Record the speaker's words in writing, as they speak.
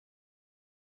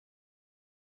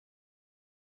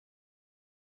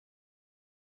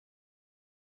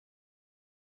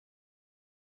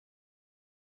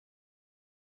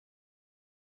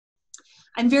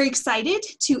I'm very excited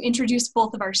to introduce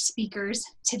both of our speakers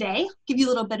today, give you a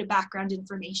little bit of background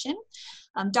information.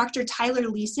 Dr. Tyler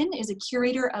Lyson is a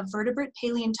curator of vertebrate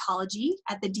paleontology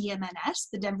at the DMNS,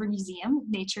 the Denver Museum of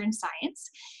Nature and Science.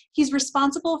 He's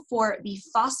responsible for the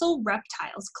fossil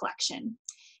reptiles collection.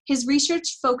 His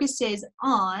research focuses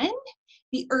on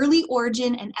the early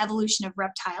origin and evolution of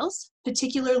reptiles,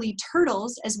 particularly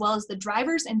turtles, as well as the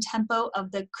drivers and tempo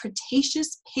of the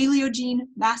Cretaceous-Paleogene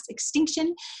mass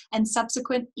extinction and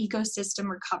subsequent ecosystem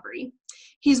recovery.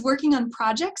 He's working on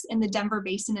projects in the Denver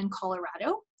Basin in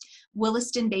Colorado,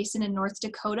 Williston Basin in North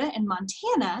Dakota and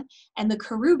Montana, and the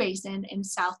Karoo Basin in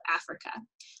South Africa.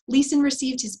 Lyson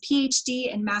received his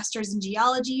Ph.D. and Master's in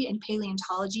Geology and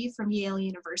Paleontology from Yale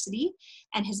University,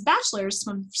 and his Bachelor's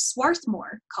from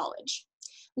Swarthmore College.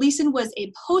 Lyson was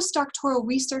a postdoctoral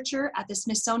researcher at the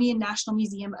Smithsonian National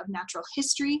Museum of Natural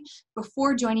History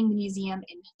before joining the museum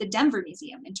in the Denver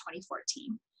Museum in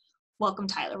 2014. Welcome,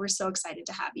 Tyler. We're so excited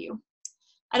to have you.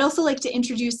 I'd also like to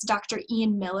introduce Dr.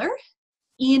 Ian Miller.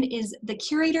 Ian is the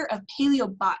curator of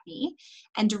paleobotany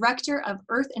and director of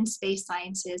Earth and Space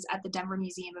Sciences at the Denver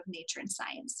Museum of Nature and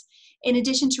Science. In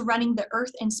addition to running the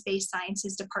Earth and Space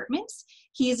Sciences departments,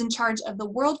 he is in charge of the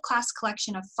world-class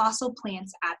collection of fossil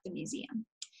plants at the museum.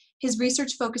 His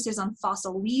research focuses on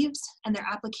fossil leaves and their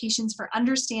applications for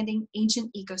understanding ancient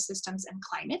ecosystems and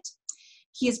climate.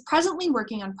 He is presently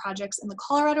working on projects in the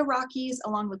Colorado Rockies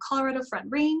along the Colorado Front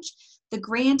Range, the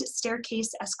Grand Staircase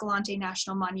Escalante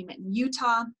National Monument in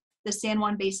Utah, the San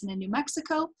Juan Basin in New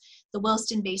Mexico, the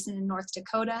Williston Basin in North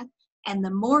Dakota, and the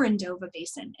Morindova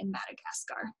Basin in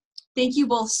Madagascar. Thank you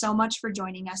both so much for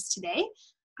joining us today.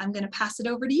 I'm going to pass it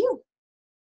over to you.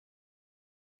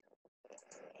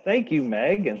 Thank you,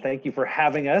 Meg, and thank you for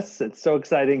having us. It's so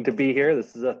exciting to be here.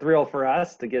 This is a thrill for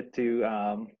us to get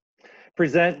to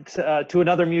present to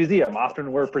another museum.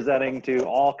 Often we're presenting to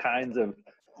all kinds of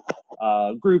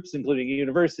groups, including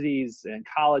universities and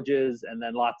colleges, and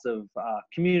then lots of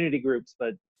community groups,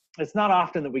 but it's not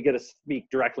often that we get to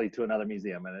speak directly to another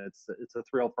museum, and it's a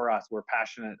thrill for us. We're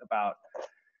passionate about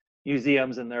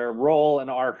museums and their role in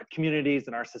our communities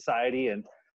and our society, and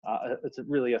it's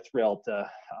really a thrill to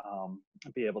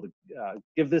be able to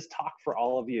give this talk for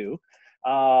all of you.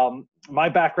 My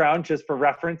background, just for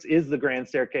reference, is the Grand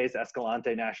Staircase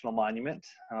Escalante National Monument,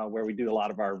 where we do a lot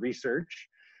of our research.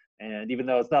 And even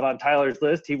though it's not on Tyler's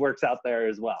list, he works out there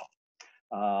as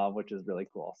well, which is really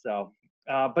cool. So,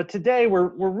 but today we're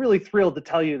really thrilled to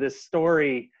tell you this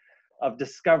story of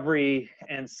discovery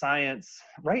and science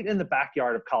right in the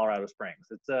backyard of Colorado Springs.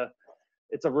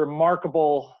 It's a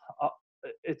remarkable.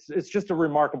 It's just a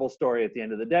remarkable story at the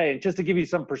end of the day. And just to give you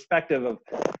some perspective of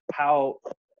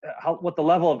what the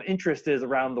level of interest is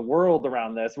around the world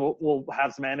around this, we'll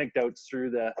have some anecdotes through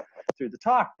the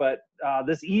talk. But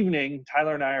this evening,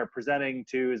 Tyler and I are presenting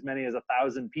to as many as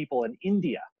 1,000 people in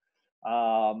India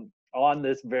on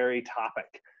this very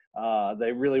topic.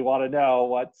 They really want to know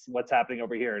what's happening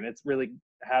over here, and it's really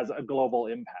has a global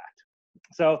impact.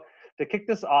 So to kick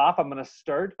this off, I'm going to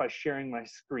start by sharing my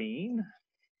screen.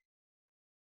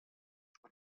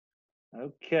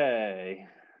 Okay,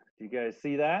 do you guys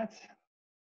see that?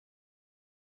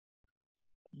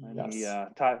 Yes.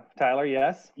 Tyler,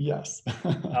 yes? Yes.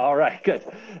 All right, good.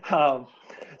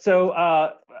 So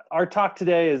our talk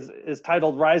today is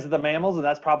titled Rise of the Mammals, and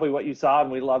that's probably what you saw,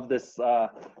 and we love this sort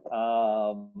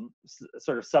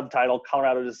of subtitle,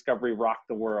 Colorado Discovery Rocked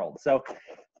the World. So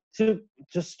to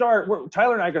start,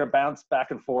 Tyler and I are going to bounce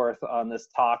back and forth on this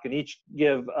talk and each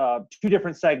give two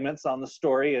different segments on the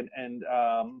story and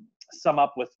sum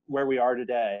up with where we are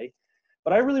today.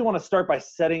 But I really want to start by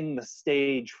setting the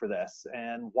stage for this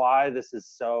and why this is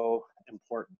so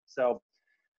important. So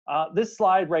this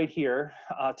slide right here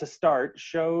to start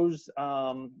shows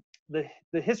the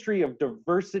history of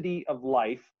diversity of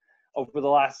life over the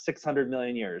last 600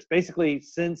 million years, basically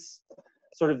since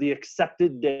sort of the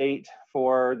accepted date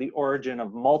for the origin of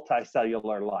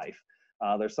multicellular life.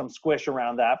 There's some squish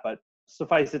around that, but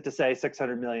suffice it to say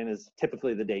 600 million is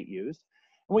typically the date used.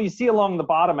 And what you see along the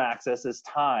bottom axis is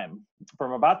time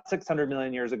from about 600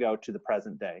 million years ago to the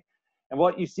present day. And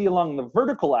what you see along the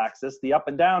vertical axis, the up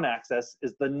and down axis,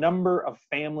 is the number of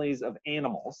families of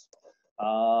animals.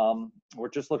 We're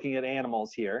just looking at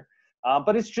animals here,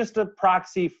 but it's just a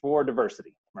proxy for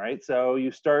diversity, right? So you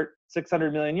start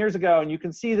 600 million years ago, and you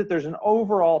can see that there's an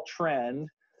overall trend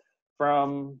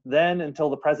from then until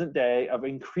the present day of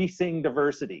increasing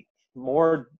diversity,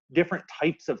 more different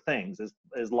types of things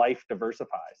as life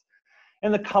diversifies.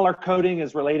 And the color coding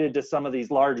is related to some of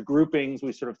these large groupings.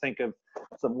 We sort of think of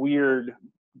some weird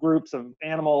groups of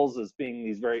animals as being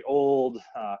these very old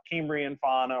Cambrian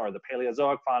fauna or the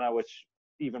Paleozoic fauna, which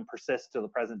even persists to the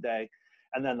present day.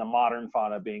 And then the modern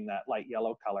fauna being that light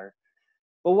yellow color.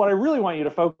 But what I really want you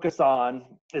to focus on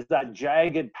is that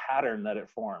jagged pattern that it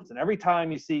forms. And every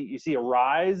time you see a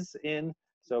rise in,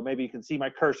 so maybe you can see my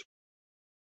cursor,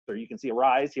 or you can see a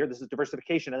rise here, this is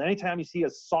diversification. And anytime you see a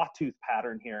sawtooth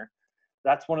pattern here,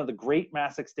 that's one of the great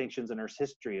mass extinctions in Earth's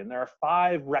history. And there are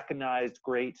five recognized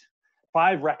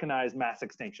mass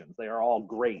extinctions. They are all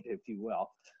great, if you will.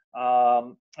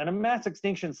 And a mass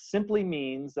extinction simply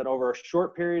means that over a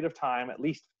short period of time, at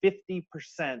least 50%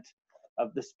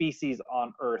 of the species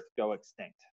on Earth go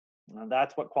extinct. And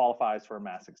that's what qualifies for a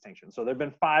mass extinction. So there have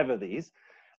been 5 of these.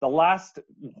 The last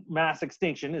mass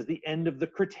extinction is the end of the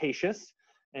Cretaceous.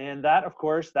 And that, of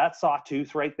course, that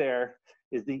sawtooth right there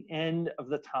is the end of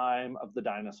the time of the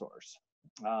dinosaurs.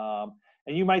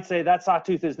 And you might say that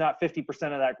sawtooth is not 50%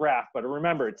 of that graph, but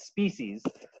remember, it's species,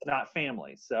 not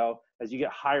families. So as you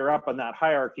get higher up on that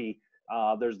hierarchy,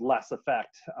 there's less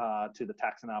effect to the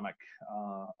taxonomic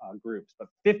groups. But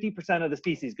 50% of the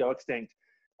species go extinct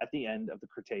at the end of the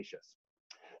Cretaceous.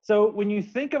 So when you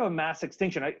think of a mass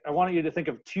extinction, I want you to think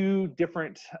of 2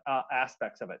 different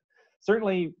aspects of it.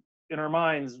 Certainly in our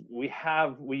minds, we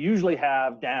usually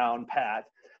have down pat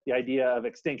the idea of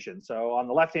extinction. So on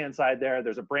the left-hand side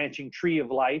there's a branching tree of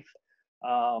life.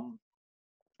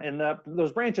 And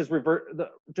those branches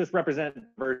just represent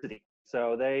diversity.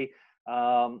 So they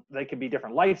can be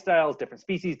different lifestyles, different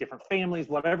species, different families,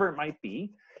 whatever it might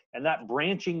be. And that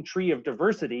branching tree of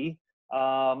diversity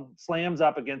slams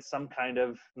up against some kind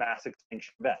of mass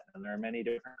extinction event. And there are many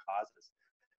different causes.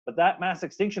 But that mass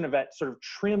extinction event sort of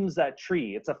trims that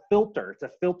tree. It's a filter. It's a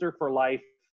filter for life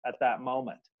at that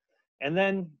moment. And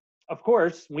then, of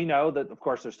course, we know that, of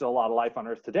course, there's still a lot of life on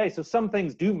Earth today. So some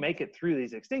things do make it through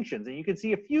these extinctions. And you can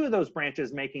see a few of those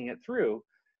branches making it through.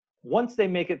 Once they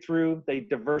make it through, they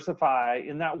diversify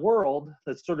in that world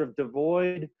that's sort of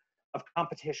devoid of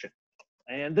competition.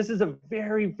 And this is a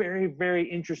very, very, very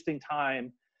interesting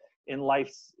time in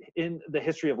the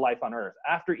history of life on Earth.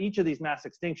 After each of these mass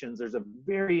extinctions, there's a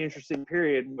very interesting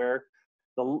period where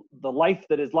the life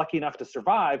that is lucky enough to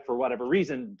survive for whatever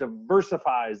reason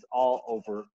diversifies all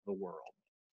over the world.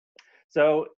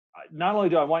 So not only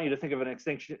do I want you to think of an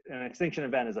extinction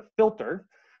event as a filter,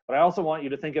 but I also want you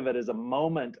to think of it as a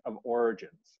moment of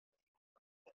origins.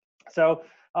 So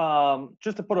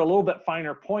just to put a little bit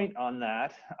finer point on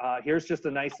that, here's just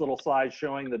a nice little slide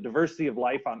showing the diversity of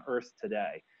life on Earth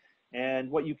today.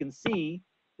 And what you can see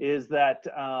is that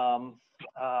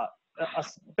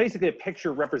basically a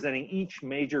picture representing each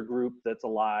major group that's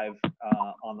alive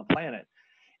on the planet.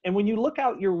 And when you look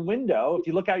out your window, if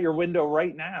you look out your window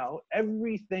right now,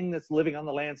 everything that's living on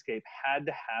the landscape had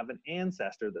to have an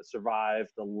ancestor that survived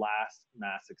the last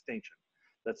mass extinction,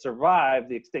 that survived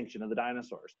the extinction of the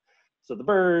dinosaurs. So the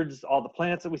birds, all the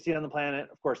plants that we see on the planet,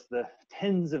 of course, the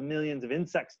tens of millions of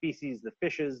insect species, the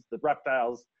fishes, the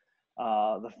reptiles,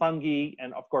 the fungi,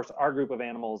 and of course, our group of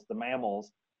animals, the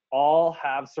mammals, all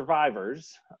have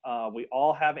survivors. We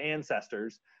all have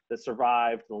ancestors that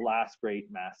survived the last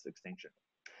great mass extinction.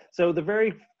 So the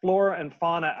very flora and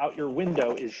fauna out your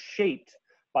window is shaped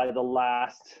by the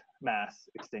last mass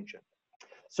extinction.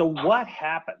 So what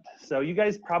happened? So you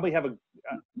guys probably have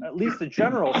at least a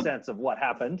general sense of what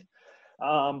happened.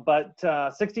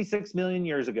 But 66 million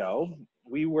years ago,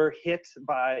 we were hit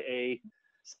by a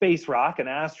space rock, an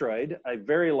asteroid, a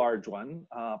very large one,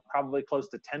 probably close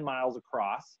to 10 miles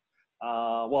across.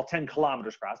 Well, 10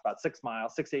 kilometers across, about 6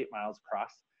 to 8 miles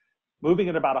across, moving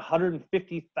at about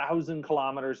 150,000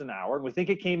 kilometers an hour. We think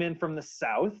it came in from the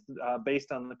south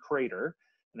based on the crater,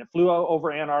 and it flew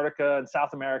over Antarctica and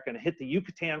South America and hit the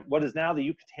Yucatan, what is now the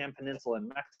Yucatan Peninsula in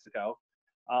Mexico,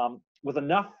 with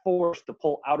enough force to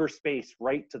pull outer space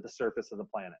right to the surface of the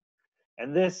planet.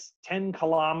 And this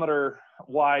 10-kilometer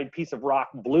wide piece of rock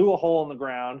blew a hole in the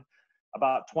ground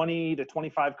about 20 to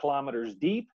 25 kilometers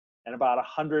deep and about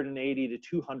 180 to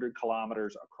 200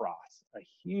 kilometers across, a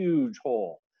huge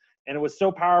hole. And it was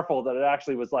so powerful that it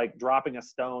actually was like dropping a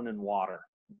stone in water.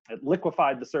 It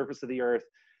liquefied the surface of the Earth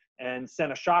and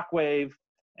sent a shockwave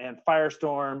and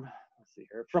firestorm, let's see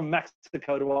here, from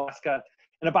Mexico to Alaska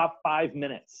in about 5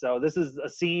 minutes. So this is a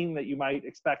scene that you might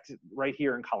expect right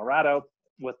here in Colorado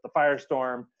with the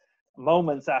firestorm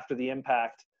moments after the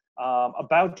impact,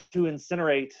 about to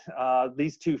incinerate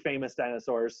these two famous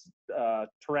dinosaurs,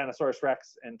 Tyrannosaurus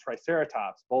rex and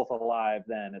Triceratops, both alive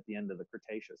then at the end of the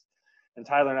Cretaceous. And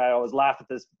Tyler and I always laugh at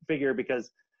this figure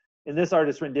because in this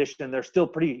artist rendition, they're still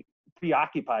pretty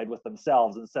preoccupied with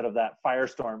themselves instead of that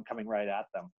firestorm coming right at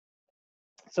them.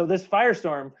 So this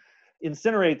firestorm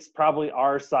incinerates probably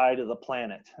our side of the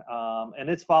planet. And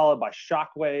it's followed by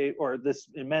shockwave, or this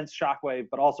immense shockwave,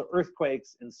 but also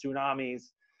earthquakes and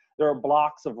tsunamis. There are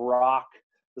blocks of rock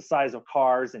the size of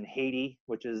cars in Haiti,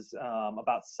 which is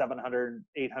about 700,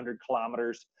 800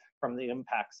 kilometers from the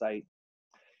impact site.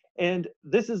 And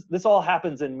this all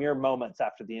happens in mere moments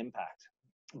after the impact.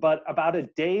 But about a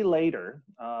day later,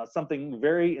 something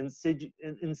very insidious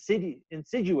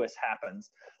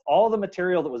happens. All the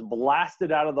material that was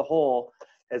blasted out of the hole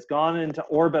has gone into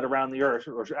orbit around the Earth,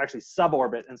 or actually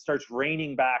suborbit, and starts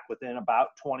raining back within about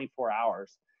 24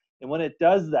 hours. And when it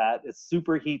does that, it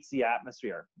superheats the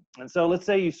atmosphere. And so let's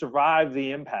say you survive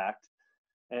the impact,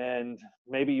 and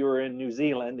maybe you were in New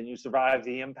Zealand and you survived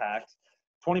the impact.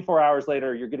 24 hours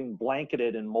later, you're getting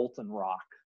blanketed in molten rock.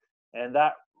 And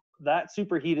that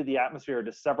superheated the atmosphere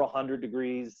to several hundred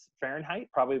degrees Fahrenheit,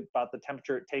 probably about the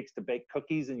temperature it takes to bake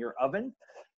cookies in your oven.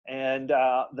 And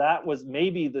that was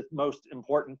maybe the most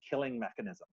important killing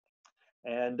mechanism.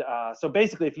 And so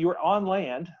basically, if you were on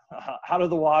land, out of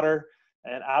the water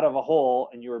and out of a hole,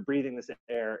 and you were breathing this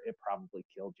air, it probably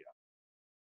killed you.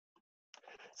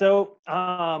 So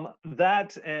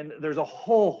and there's a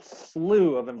whole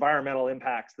slew of environmental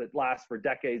impacts that last for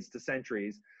decades to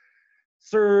centuries,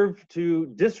 serve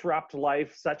to disrupt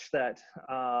life such that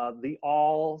the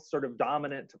all sort of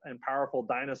dominant and powerful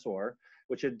dinosaur,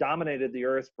 which had dominated the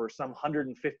Earth for some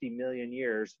 150 million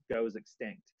years, goes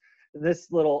extinct. And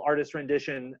this little artist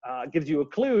rendition gives you a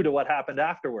clue to what happened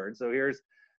afterwards. So here's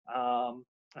a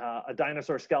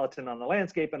dinosaur skeleton on the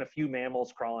landscape and a few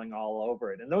mammals crawling all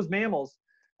over it. And those mammals,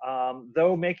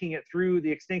 though making it through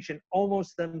the extinction,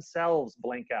 almost themselves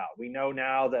blink out. We know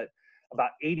now that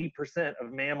about 80%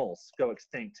 of mammals go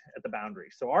extinct at the boundary.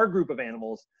 So our group of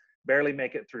animals barely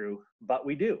make it through, but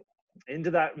we do,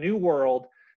 into that new world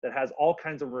that has all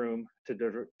kinds of room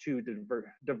to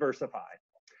diversify.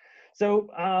 So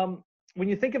when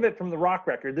you think of it from the rock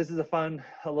record, this is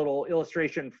a little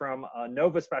illustration from a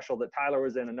NOVA special that Tyler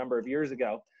was in a number of years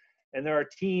ago. And there are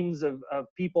teams of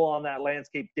people on that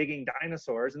landscape digging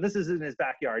dinosaurs. And this is in his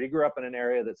backyard. He grew up in an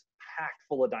area that's packed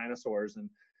full of dinosaurs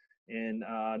in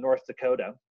North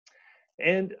Dakota.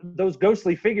 And those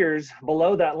ghostly figures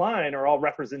below that line are all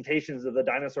representations of the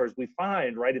dinosaurs we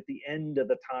find right at the end of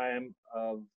the time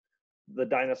of the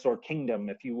dinosaur kingdom,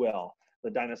 if you will, the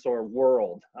dinosaur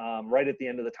world, right at the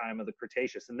end of the time of the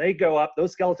Cretaceous. And they go up,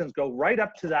 those skeletons go right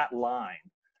up to that line.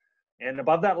 And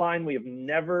above that line, we have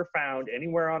never found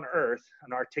anywhere on Earth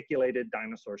an articulated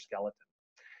dinosaur skeleton.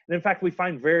 And in fact, we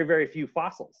find very, very few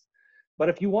fossils. But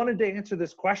if you wanted to answer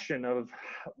this question of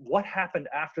what happened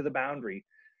after the boundary,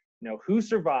 who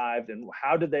survived and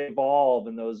how did they evolve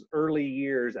in those early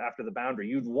years after the boundary,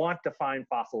 you'd want to find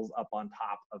fossils up on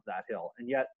top of that hill. And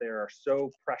yet there are so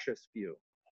precious few.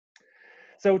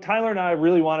 So Tyler and I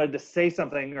really wanted to say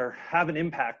something or have an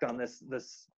impact on this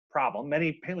problem.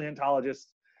 Many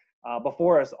paleontologists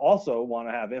before us also want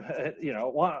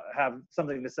to have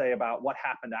something to say about what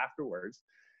happened afterwards.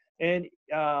 And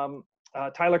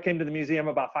Tyler came to the museum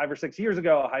about 5 or 6 years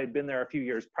ago. I had been there a few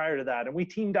years prior to that, and we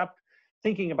teamed up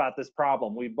thinking about this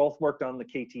problem. We both worked on the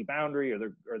KT boundary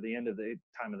or the end of the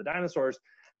time of the dinosaurs,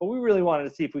 but we really wanted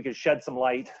to see if we could shed some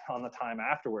light on the time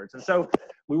afterwards. And so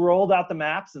we rolled out the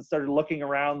maps and started looking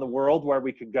around the world where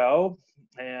we could go.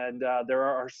 And there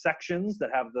are sections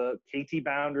that have the KT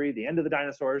boundary, the end of the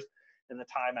dinosaurs, and the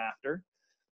time after.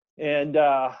 And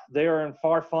they are in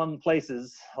far-flung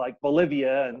places like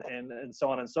Bolivia and so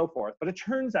on and so forth. But it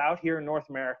turns out here in North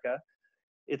America,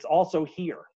 it's also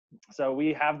here. So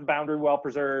we have the boundary well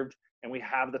preserved, and we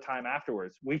have the time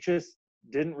afterwards. We just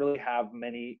didn't really have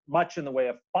much in the way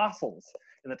of fossils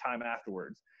in the time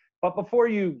afterwards. But before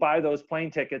you buy those plane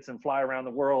tickets and fly around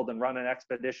the world and run an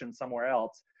expedition somewhere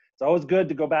else, it's always good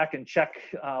to go back and check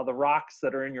the rocks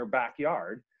that are in your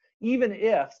backyard, even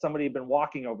if somebody had been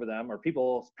walking over them, or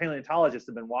paleontologists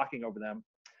have been walking over them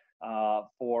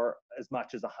for as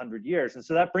much as 100 years. And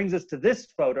so that brings us to this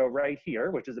photo right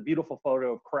here, which is a beautiful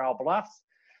photo of Corral Bluffs,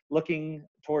 looking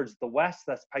towards the west.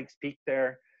 That's Pikes Peak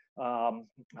there,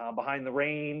 behind the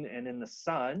rain and in the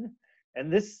sun. And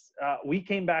this, we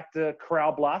came back to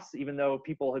Corral Bluffs, even though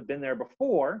people had been there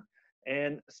before,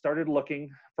 and started looking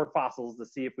for fossils to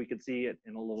see if we could see it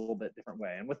in a little bit different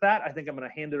way. And with that, I think I'm going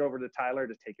to hand it over to Tyler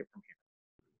to take it from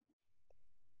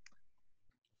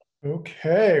here.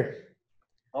 Okay.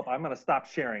 Oh, I'm going to stop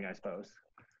sharing, I suppose.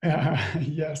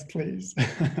 Yes, please.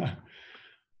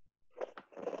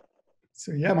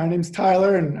 So yeah, my name's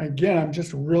Tyler, and again, I'm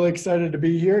just really excited to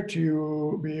be here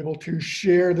to be able to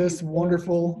share this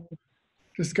wonderful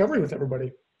discovery with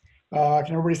everybody. Can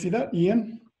everybody see that?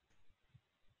 Ian?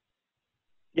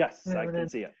 Yes, I can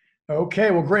see it.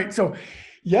 Okay, well, great. So,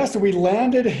 yeah, so we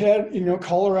landed at,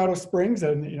 Colorado Springs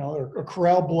and, or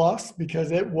Corral Bluffs,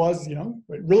 because it was, it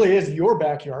really is your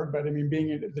backyard. But I mean,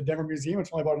 being at the Denver Museum, it's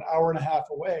only about an hour and a half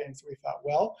away. And so we thought,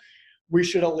 well, we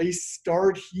should at least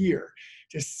start here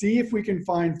to see if we can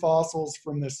find fossils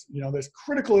from this, this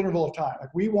critical interval of time.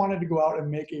 Like, we wanted to go out and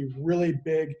make a really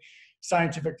big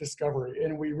scientific discovery,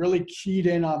 and we really keyed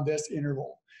in on this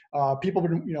interval. People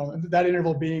have been, that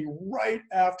interval being right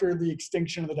after the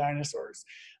extinction of the dinosaurs.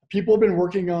 People have been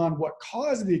working on what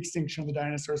caused the extinction of the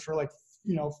dinosaurs for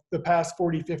the past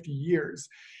 40, 50 years.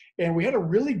 And we had a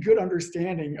really good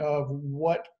understanding of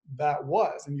what that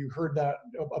was. And you heard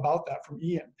about that from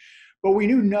Ian. But we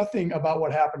knew nothing about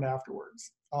what happened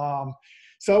afterwards.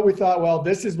 So we thought, well,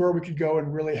 this is where we could go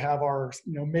and really have our,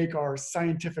 make our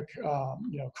scientific,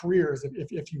 careers,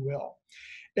 if you will.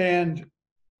 And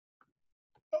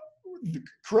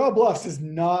Corral Bluffs is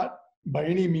not by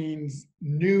any means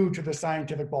new to the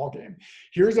scientific ballgame.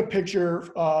 Here's a picture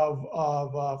from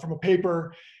a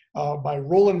paper by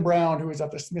Roland Brown, who was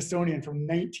at the Smithsonian from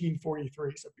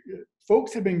 1943. So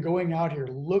folks have been going out here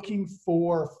looking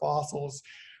for fossils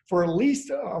for at least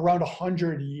around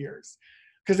 100 years.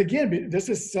 Because again, this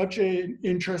is such an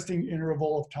interesting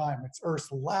interval of time. It's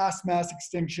Earth's last mass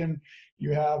extinction.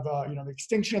 You have the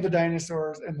extinction of the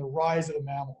dinosaurs and the rise of the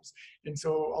mammals. And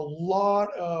so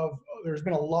there's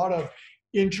been a lot of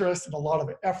interest and a lot of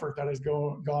effort that has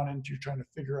gone into trying to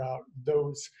figure out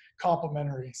those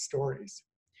complementary stories.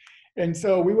 And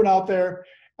so we went out there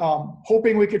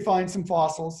hoping we could find some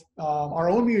fossils. Our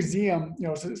own museum,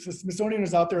 so the Smithsonian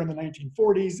was out there in the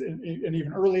 1940s and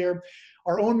even earlier.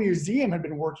 Our own museum had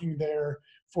been working there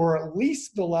for at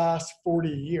least the last 40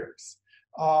 years.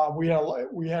 We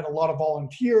had a lot of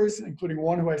volunteers, including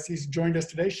one who I see joined us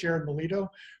today, Sharon Melito,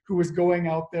 who was going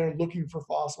out there looking for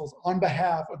fossils on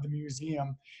behalf of the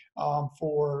museum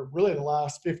for really the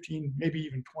last 15, maybe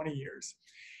even 20 years.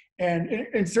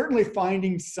 And certainly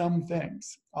finding some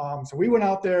things. So we went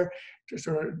out there to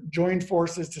sort of join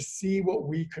forces to see what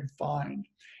we could find.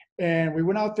 And we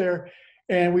went out there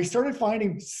and we started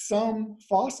finding some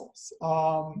fossils.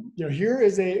 Here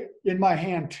is in my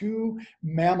hand, 2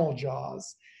 mammal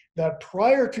jaws that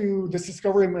prior to this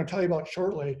discovery I'm going to tell you about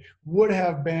shortly would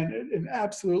have been an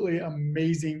absolutely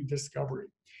amazing discovery.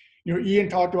 Ian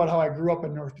talked about how I grew up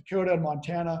in North Dakota and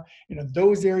Montana.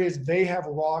 Those areas, they have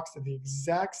rocks of the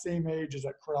exact same age as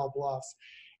at Corral Bluffs.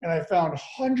 And I found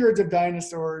hundreds of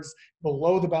dinosaurs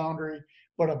below the boundary,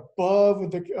 but above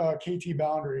the KT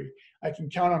boundary, I can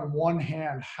count on one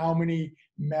hand how many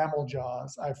mammal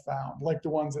jaws I've found, like the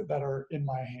ones that are in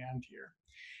my hand here.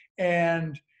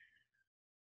 And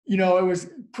it was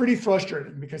pretty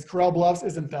frustrating because Corral Bluffs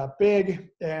isn't that big.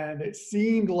 And it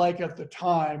seemed like at the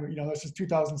time, this is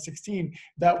 2016,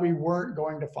 that we weren't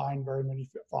going to find very many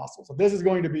fossils. So this is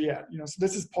going to be it. So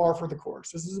this is par for the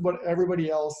course. This is what everybody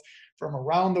else from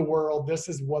around the world, this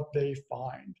is what they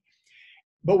find.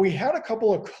 But we had a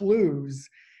couple of clues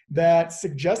that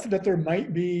suggested that there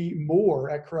might be more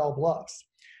at Corral Bluffs.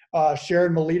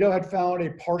 Sharon Melito had found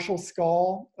a partial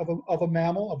skull of a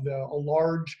mammal, of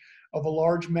a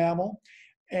large mammal.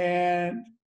 And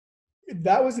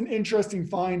that was an interesting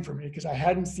find for me because I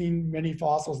hadn't seen many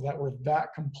fossils that were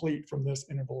that complete from this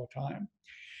interval of time.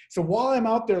 So while I'm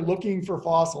out there looking for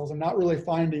fossils and not really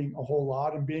finding a whole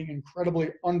lot and being incredibly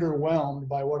underwhelmed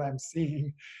by what I'm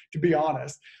seeing, to be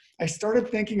honest, I started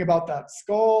thinking about that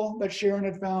skull that Sharon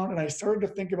had found, and I started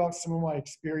to think about some of my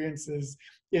experiences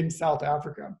in South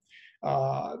Africa.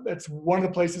 That's one of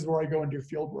the places where I go and do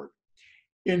field work.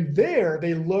 In there,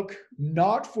 they look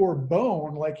not for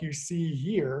bone like you see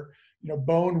here,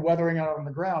 bone weathering out on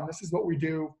the ground. This is what we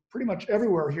do pretty much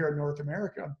everywhere here in North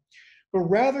America. But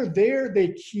rather there, they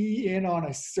key in on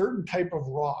a certain type of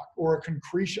rock or a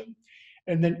concretion.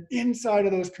 And then inside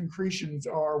of those concretions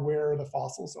are where the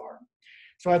fossils are.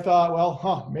 So I thought,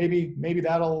 well, maybe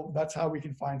that's how we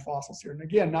can find fossils here. And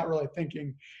again, not really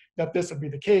thinking that this would be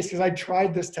the case because I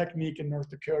tried this technique in North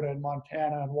Dakota and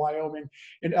Montana and Wyoming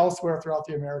and elsewhere throughout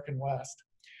the American West.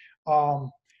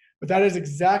 But that is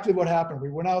exactly what happened. We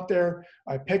went out there,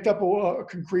 I picked up a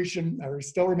concretion. I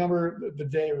still remember the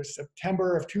day. It was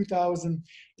September of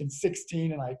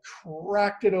 2016, and I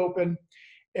cracked it open.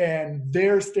 And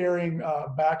there, staring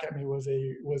back at me, was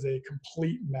a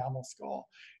complete mammal skull.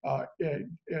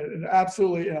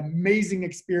 Absolutely an amazing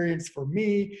experience for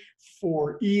me,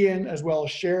 for Ian, as well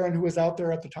as Sharon, who was out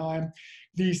there at the time.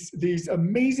 These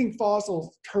amazing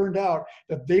fossils turned out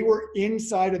that they were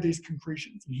inside of these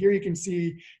concretions. And here you can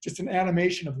see just an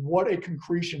animation of what a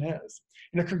concretion is.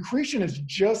 And a concretion is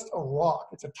just a rock.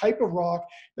 It's a type of rock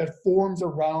that forms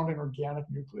around an organic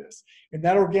nucleus. And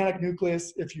that organic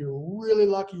nucleus, if you're really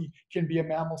lucky, can be a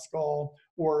mammal skull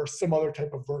or some other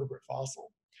type of vertebrate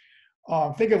fossil.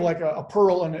 Think of like a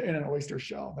pearl in an oyster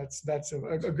shell. That's a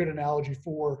good analogy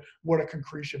for what a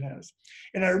concretion is.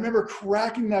 And I remember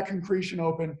cracking that concretion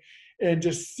open and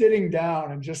just sitting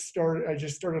down and I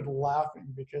just started laughing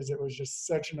because it was just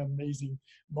such an amazing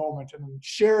moment. And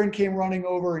Sharon came running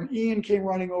over and Ian came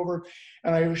running over,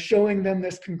 and I was showing them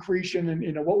this concretion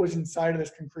and what was inside of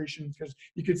this concretion, because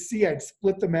you could see I'd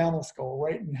split the mammal skull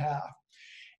right in half.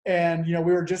 And we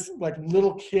were just like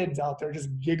little kids out there just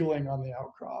giggling on the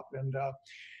outcrop. And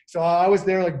so I was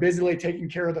there like busily taking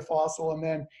care of the fossil, and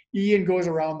then Ian goes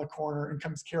around the corner and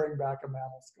comes carrying back a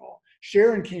mammal skull.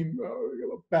 Sharon came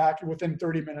back within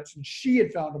 30 minutes, and she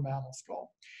had found a mammal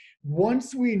skull.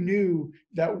 Once we knew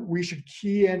that we should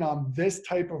key in on this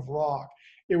type of rock,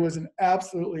 it was an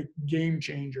absolutely game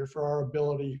changer for our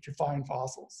ability to find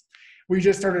fossils. We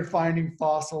just started finding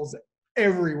fossils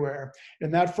everywhere. In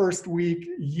that first week,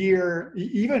 year,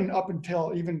 even up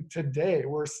until even today,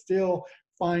 we're still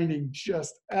finding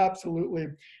just absolutely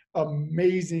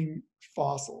amazing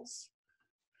fossils.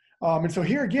 And so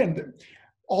here again,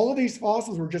 all of these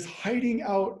fossils were just hiding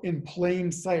out in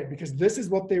plain sight because this is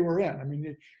what they were in. I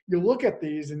mean, you look at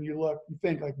these and you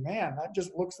think like, man, that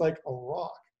just looks like a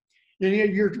rock. And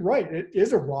you're right, it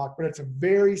is a rock, but it's a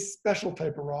very special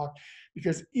type of rock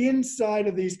because inside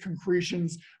of these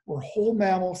concretions were whole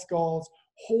mammal skulls,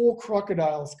 whole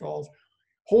crocodile skulls,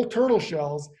 whole turtle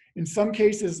shells, in some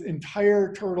cases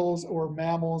entire turtles or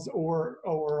mammals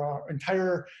or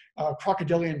entire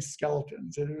crocodilian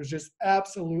skeletons. And it was just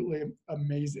absolutely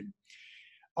amazing.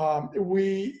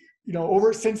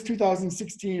 Since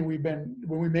 2016, when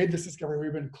we made this discovery,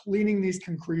 we've been cleaning these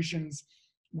concretions,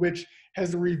 which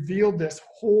has revealed this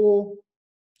whole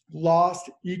lost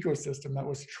ecosystem that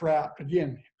was trapped,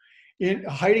 again,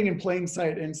 hiding in plain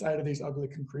sight inside of these ugly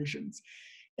concretions.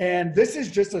 And this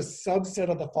is just a subset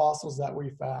of the fossils that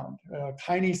we found, a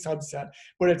tiny subset,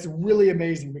 but it's really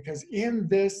amazing because in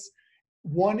this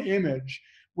one image,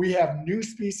 we have new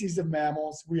species of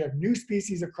mammals, we have new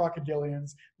species of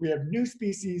crocodilians, we have new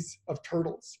species of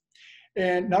turtles.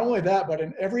 And not only that, but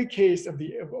in every case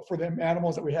for the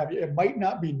animals that we have, it might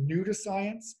not be new to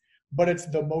science, but it's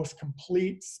the most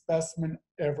complete specimen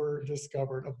ever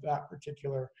discovered of that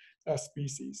particular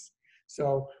species.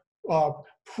 So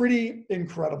pretty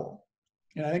incredible.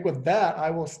 And I think with that, I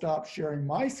will stop sharing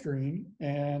my screen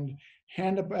and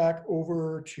hand it back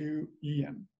over to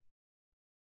Ian.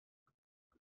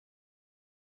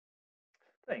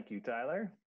 Thank you,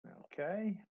 Tyler.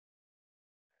 Okay.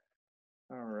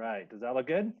 All right, does that look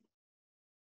good?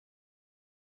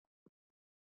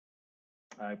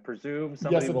 I presume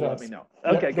somebody will let me know.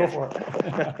 Okay, yep, good. Go for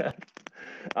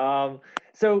it.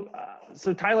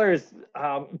 So Tyler has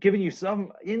given you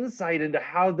some insight into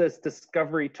how this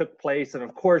discovery took place, and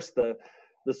of course the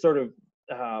sort of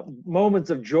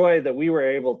moments of joy that we were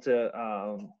able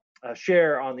to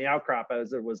share on the outcrop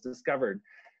as it was discovered.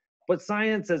 But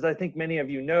science, as I think many of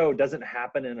you know, doesn't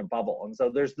happen in a bubble. And so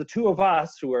there's the two of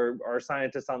us who are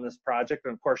scientists on this project.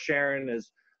 And of course, Sharon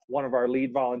is one of our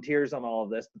lead volunteers on all of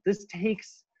this. But this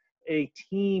takes a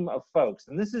team of folks.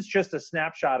 And this is just a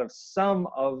snapshot of some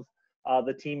of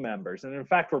the team members. And in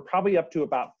fact, we're probably up to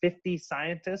about 50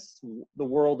 scientists the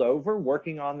world over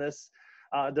working on this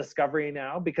discovery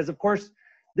now. Because of course,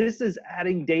 this is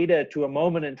adding data to a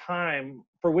moment in time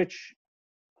for which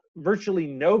virtually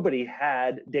nobody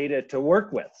had data to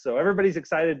work with. So everybody's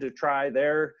excited to try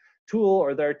their tool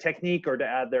or their technique or to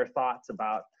add their thoughts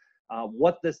about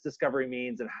what this discovery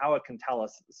means and how it can tell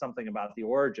us something about the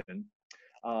origin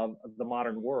of the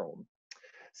modern world.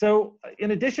 So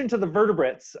in addition to the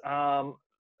vertebrates,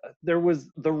 there was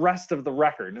the rest of the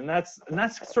record, and that's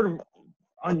sort of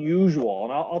unusual.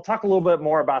 And I'll talk a little bit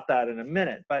more about that in a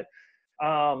minute. But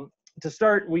to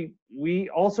start, we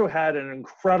also had an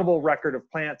incredible record of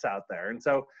plants out there. And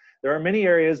so there are many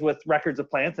areas with records of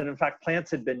plants, and in fact, plants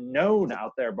had been known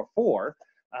out there before.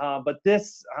 But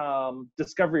this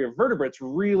discovery of vertebrates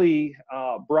really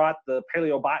brought the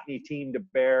paleobotany team to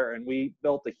bear, and we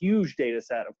built a huge data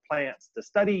set of plants to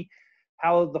study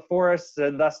how the forests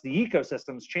and thus the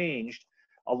ecosystems changed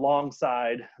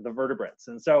alongside the vertebrates.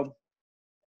 And so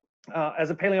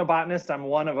as a paleobotanist, I'm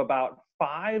one of about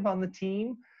 5 on the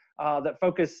team that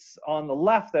focus on the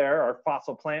left. There are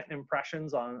fossil plant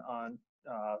impressions on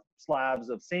slabs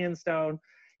of sandstone.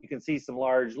 You can see some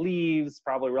large leaves,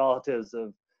 probably relatives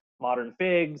of modern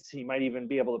figs. You might even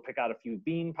be able to pick out a few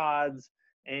bean pods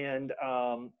and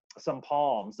some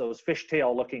palms, those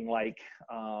fishtail looking like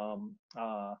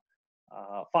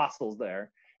fossils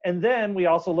there. And then we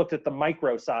also looked at the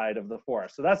micro side of the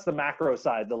forest. So that's the macro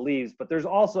side, the leaves, but there's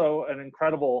also an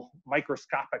incredible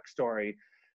microscopic story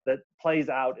that plays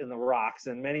out in the rocks.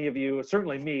 And many of you,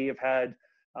 certainly me, have had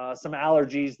some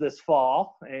allergies this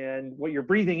fall. And what you're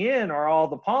breathing in are all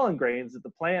the pollen grains that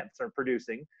the plants are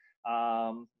producing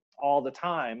all the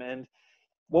time. And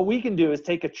what we can do is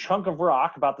take a chunk of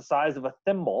rock about the size of a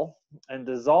thimble and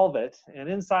dissolve it. And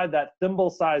inside that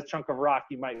thimble-sized chunk of rock,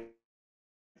 you might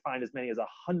find as many as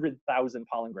 100,000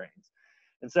 pollen grains.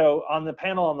 And so on the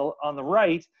panel on the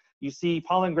right, you see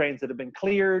pollen grains that have been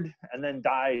cleared and then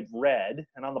dyed red.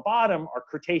 And on the bottom are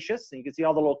Cretaceous, and you can see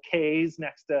all the little Ks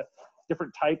next to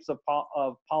different types of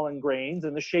pollen grains,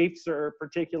 and the shapes are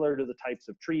particular to the types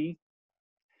of tree.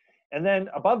 And then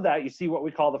above that, you see what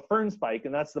we call the fern spike,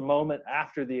 and that's the moment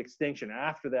after the extinction,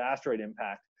 after the asteroid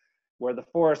impact, where the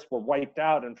forests were wiped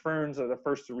out and ferns are the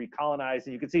first to recolonize.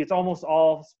 And you can see it's almost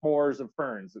all spores of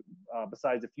ferns,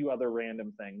 besides a few other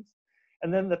random things.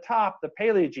 And then the top, the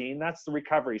Paleogene, that's the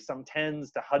recovery, some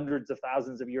tens to hundreds of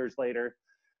thousands of years later.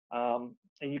 And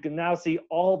you can now see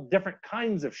all different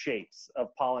kinds of shapes of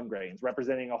pollen grains,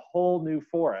 representing a whole new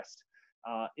forest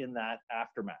in that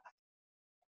aftermath.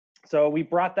 So we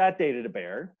brought that data to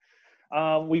bear.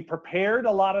 We prepared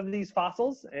a lot of these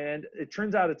fossils, and it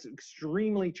turns out it's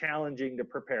extremely challenging to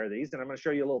prepare these. And I'm going to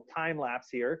show you a little time lapse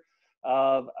here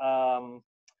of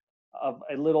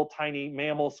a little tiny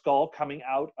mammal skull coming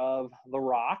out of the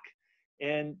rock.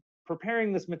 And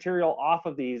preparing this material off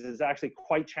of these is actually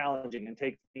quite challenging and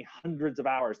takes me hundreds of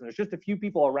hours. And there's just a few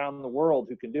people around the world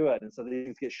who can do it. And so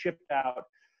these get shipped out,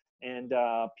 and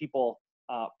people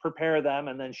prepare them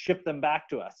and then ship them back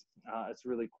to us. It's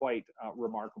really quite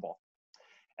remarkable.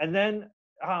 And then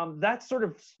that's sort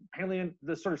of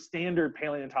the sort of standard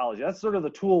paleontology. That's sort of the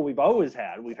tool we've always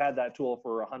had. We've had that tool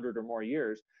for 100 or more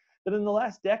years. But in the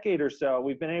last decade or so,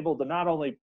 we've been able to not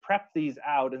only prep these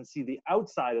out and see the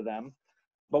outside of them,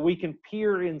 but we can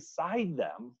peer inside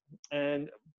them and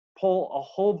pull a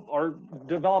whole, or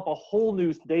develop a whole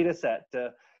new data set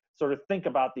to sort of think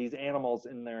about these animals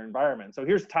in their environment. So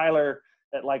here's Tyler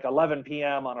at like 11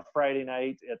 p.m. on a Friday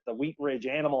night at the Wheat Ridge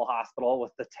Animal Hospital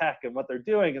with the tech, and what they're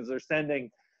doing is they're sending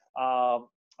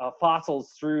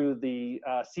fossils through the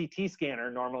CT scanner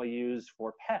normally used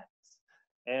for pets.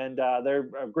 And they're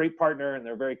a great partner, and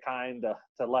they're very kind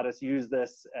to let us use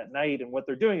this at night. And what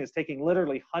they're doing is taking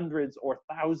literally hundreds or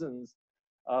thousands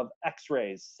of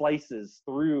X-ray slices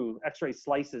through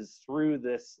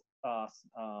this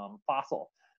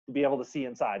fossil to be able to see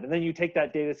inside. And then you take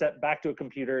that data set back to a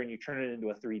computer and you turn it into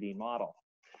a 3D model.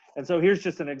 And so here's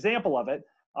just an example of it.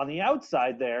 On the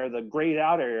outside there, the grayed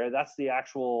out area, that's the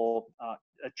actual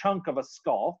a chunk of a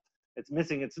skull. It's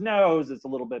missing its nose, it's a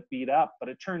little bit beat up, but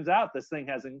it turns out this thing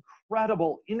has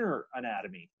incredible inner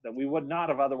anatomy that we would not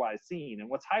have otherwise seen. And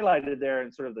what's highlighted there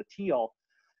in sort of the teal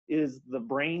is the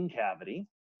brain cavity.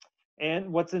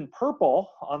 And what's in purple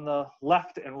on the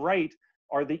left and right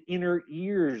are the inner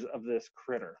ears of this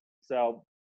critter. So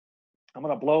I'm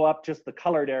going to blow up just the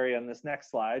colored area in this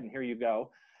next slide, and here you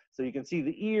go. So you can see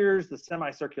the ears, the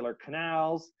semicircular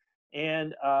canals,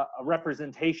 and a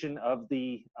representation of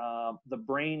the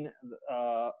brain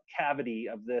cavity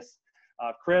of this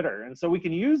critter. And so we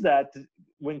can use that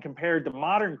when compared to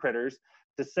modern critters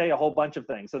to say a whole bunch of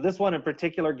things. So this one in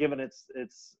particular, given its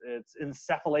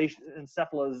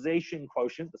encephalization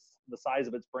quotient, the size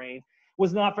of its brain,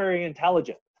 was not very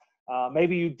intelligent.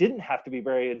 Maybe you didn't have to be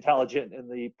very intelligent in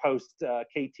the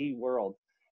post-KT world.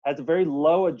 Has a very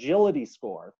low agility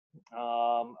score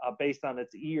based on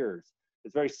its ears.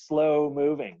 It's very slow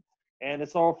moving. And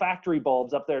its olfactory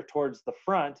bulbs up there towards the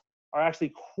front are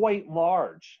actually quite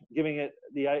large, giving it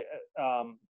the,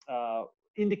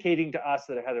 indicating to us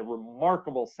that it had a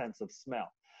remarkable sense of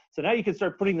smell. So now you can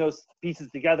start putting those pieces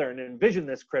together and envision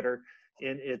this critter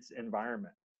in its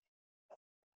environment.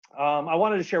 I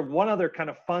wanted to share one other kind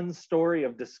of fun story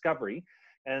of discovery,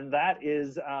 and that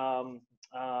is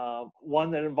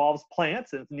one that involves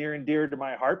plants, and it's near and dear to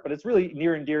my heart, but it's really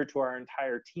near and dear to our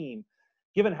entire team,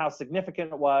 given how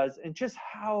significant it was and just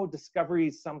how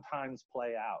discoveries sometimes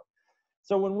play out.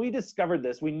 So when we discovered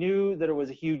this, we knew that it was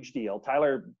a huge deal.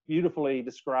 Tyler beautifully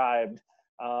described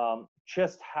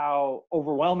just how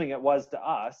overwhelming it was to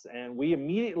us, and we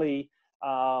immediately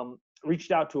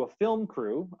reached out to a film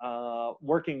crew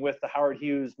working with the Howard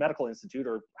Hughes Medical Institute,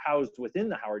 or housed within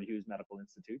the Howard Hughes Medical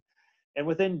Institute. And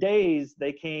within days,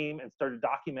 they came and started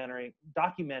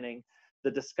documenting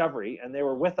the discovery, and they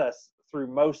were with us through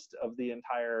most of the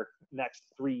entire next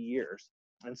 3 years.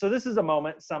 And so this is a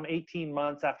moment, some 18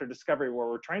 months after discovery, where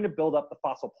we're trying to build up the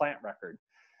fossil plant record.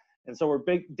 And so we're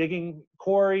digging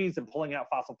quarries and pulling out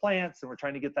fossil plants, and we're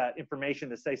trying to get that information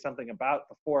to say something about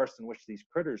the forest in which these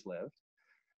critters lived.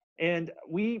 And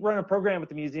we run a program at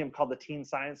the museum called the Teen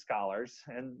Science Scholars,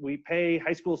 and we pay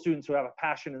high school students who have a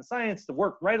passion in science to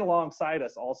work right alongside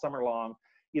us all summer long,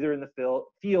 either in the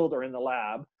field or in the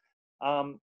lab,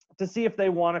 to see if they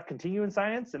want to continue in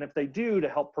science, and if they do, to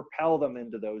help propel them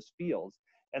into those fields.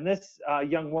 And this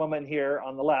young woman here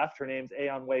on the left, her name's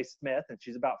Aeon Way Smith, and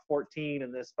she's about 14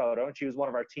 in this photo, and she was one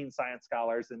of our Teen Science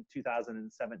Scholars in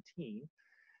 2017.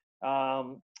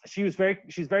 She's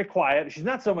very quiet. She's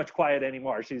not so much quiet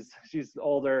anymore. She's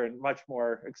older and much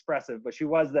more expressive, but she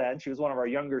was then. She was one of our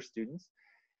younger students.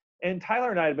 And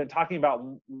Tyler and I had been talking about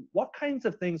what kinds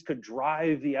of things could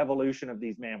drive the evolution of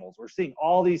these mammals. We're seeing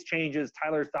all these changes.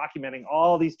 Tyler's documenting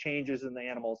all these changes in the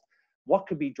animals. What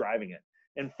could be driving it?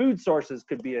 And food sources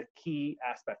could be a key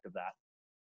aspect of that.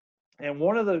 And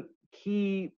one of the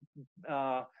key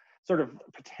sort of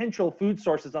potential food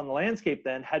sources on the landscape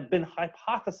then had been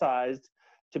hypothesized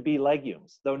to be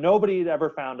legumes, though nobody had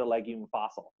ever found a legume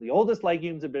fossil. The oldest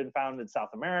legumes had been found in South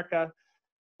America,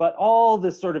 but all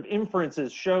this sort of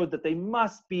inferences showed that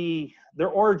their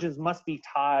origins must be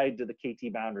tied to the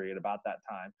KT boundary at about that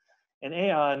time. And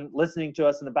Aeon, listening to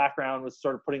us in the background, was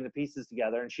sort of putting the pieces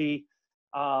together, and she,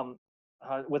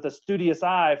 with a studious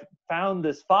eye, found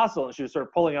this fossil, and she was sort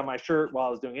of pulling on my shirt while I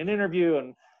was doing an interview,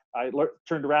 and I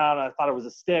turned around and I thought it was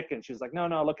a stick, and she was like, no,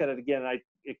 look at it again. And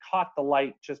it caught the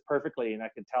light just perfectly, and I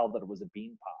could tell that it was a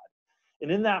bean pod.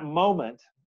 And in that moment,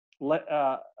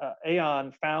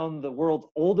 Aeon found the world's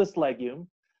oldest legume,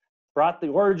 brought the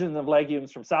origin of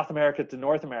legumes from South America to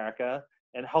North America,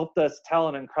 and helped us tell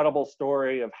an incredible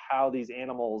story of how these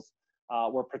animals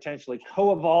were potentially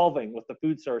co-evolving with the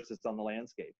food sources on the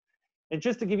landscape. And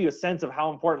just to give you a sense of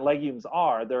how important legumes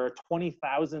are, there are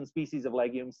 20,000 species of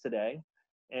legumes today,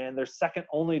 and they're second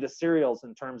only to cereals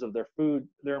in terms of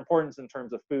their importance in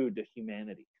terms of food to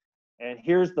humanity. And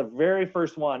here's the very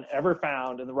first one ever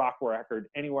found in the rock record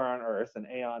anywhere on Earth, and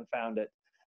Aeon found it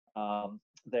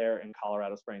there in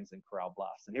Colorado Springs and Corral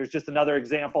Bluffs. And here's just another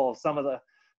example of some of the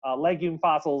legume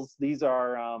fossils. These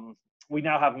are, we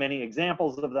now have many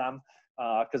examples of them,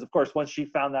 because of course, once she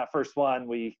found that first one,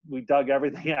 we dug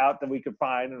everything out that we could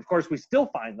find, and of course, we still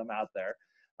find them out there.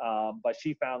 But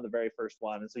she found the very first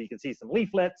one. And so you can see some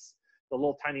leaflets, the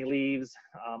little tiny leaves,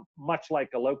 much like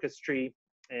a locust tree,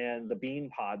 and the bean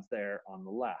pods there on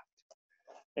the left.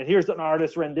 And here's an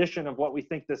artist's rendition of what we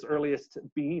think this earliest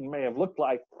bean may have looked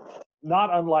like,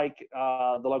 not unlike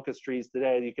the locust trees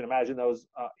today. You can imagine those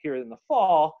here in the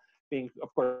fall being, of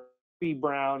course, pea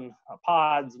brown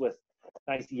pods with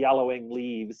nice yellowing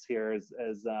leaves here as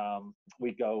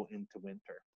we go into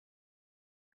winter.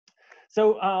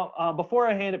 So before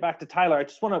I hand it back to Tyler, I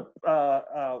just want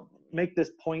to make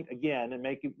this point again and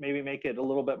maybe make it a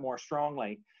little bit more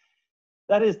strongly.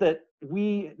 That is that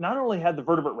we not only had the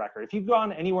vertebrate record. If you've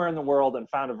gone anywhere in the world and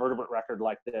found a vertebrate record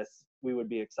like this, we would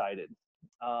be excited.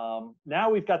 Now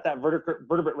we've got that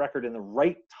vertebrate record in the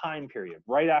right time period,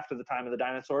 right after the time of the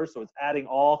dinosaurs. So it's adding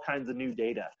all kinds of new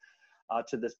data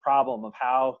to this problem of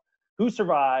who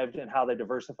survived and how they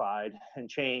diversified and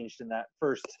changed in that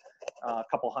first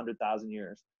couple 100,000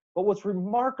 years. But what's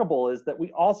remarkable is that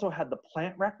we also had the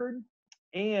plant record,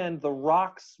 and the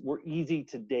rocks were easy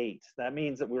to date. That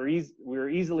means that we were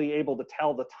easily able to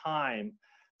tell the time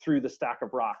through the stack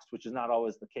of rocks, which is not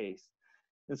always the case.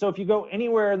 And so if you go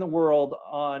anywhere in the world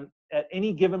at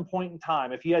any given point in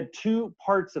time, if you had two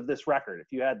parts of this record, if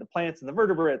you had the plants and the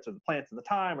vertebrates, or the plants and the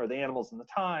time, or the animals and the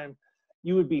time,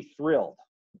 you would be thrilled.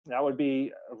 That would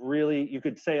be really, you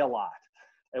could say a lot.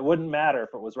 It wouldn't matter if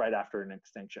it was right after an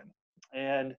extinction.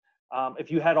 And if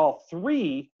you had all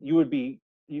three, you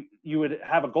would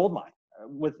have a gold mine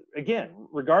with, again,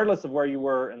 regardless of where you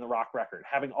were in the rock record,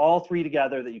 having all three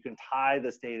together that you can tie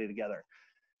this data together.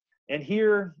 And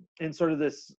here in sort of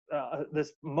this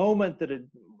moment that had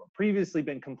previously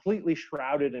been completely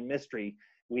shrouded in mystery,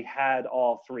 we had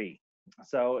all three.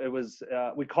 So it was,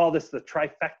 we call this the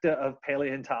trifecta of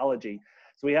paleontology.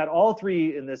 So we had all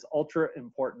three in this ultra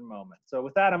important moment. So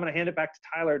with that, I'm going to hand it back to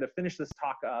Tyler to finish this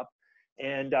talk up,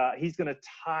 and he's going to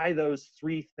tie those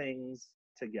three things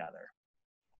together.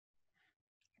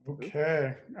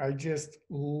 Okay, I just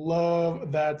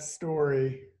love that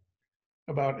story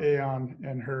about Aeon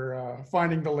and her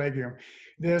finding the legume.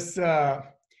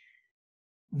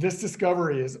 This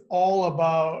discovery is all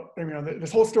about,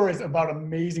 this whole story is about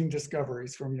amazing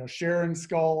discoveries, from, Sharon's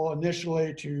skull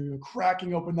initially to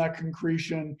cracking open that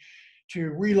concretion,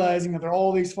 to realizing that there are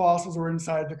all these fossils were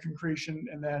inside the concretion,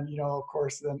 and then, of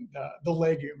course, then the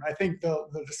legume. I think the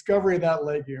discovery of that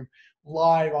legume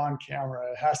live on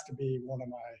camera has to be one of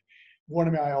one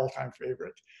of my all-time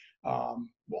favorite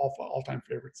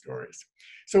stories.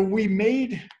 So we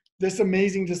made this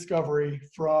amazing discovery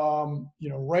from,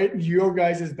 right in your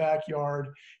guys' backyard.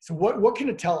 So what can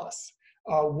it tell us?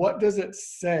 What does it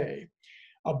say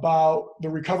about the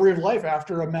recovery of life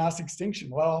after a mass extinction?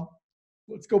 Well,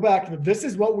 let's go back. This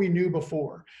is what we knew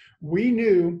before. We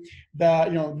knew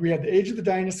that, we had the age of the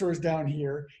dinosaurs down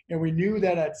here, and we knew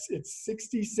that it's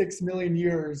 66 million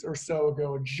years or so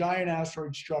ago, a giant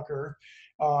asteroid struck Earth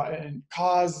and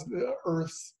caused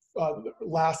Earth's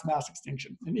last mass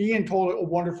extinction. And Ian told a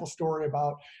wonderful story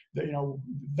about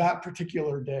that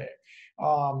particular day.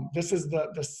 This is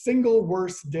the single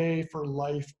worst day for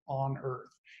life on Earth,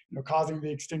 causing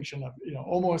the extinction of,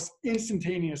 almost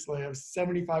instantaneously of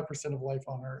 75% of life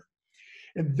on Earth.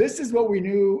 And this is what we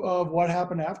knew of what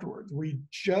happened afterwards. We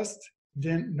just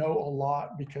didn't know a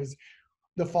lot because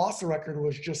the fossil record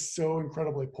was just so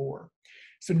incredibly poor.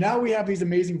 So now we have these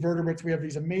amazing vertebrates, we have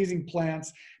these amazing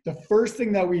plants. The first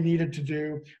thing that we needed to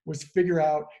do was figure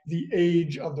out the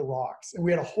age of the rocks. And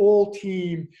we had a whole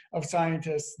team of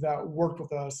scientists that worked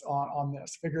with us on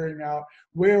this, figuring out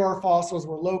where our fossils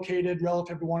were located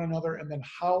relative to one another, and then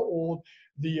how old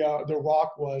the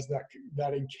rock was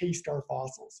that encased our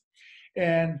fossils.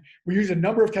 And we use a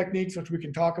number of techniques, which we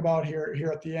can talk about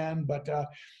here at the end, but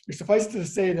suffice it to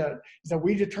say that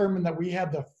we determined that we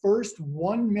had the first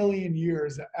 1 million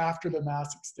years after the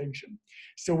mass extinction.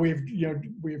 So we've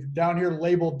down here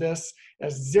labeled this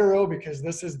as 0 because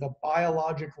this is the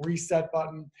biologic reset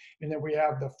button. And then we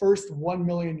have the first 1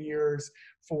 million years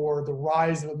for the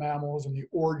rise of the mammals and the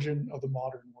origin of the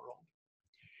modern world.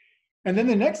 And then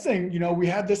the next thing, we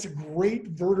had this great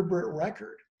vertebrate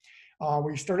record.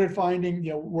 We started finding,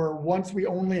 where once we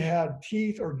only had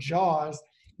teeth or jaws,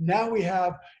 now we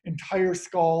have entire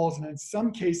skulls and in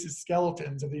some cases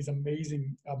skeletons of these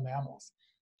amazing mammals.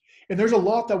 And there's a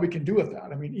lot that we can do with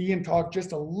that. I mean, Ian talked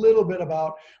just a little bit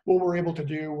about what we're able to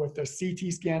do with the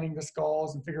CT scanning the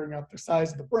skulls and figuring out the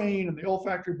size of the brain and the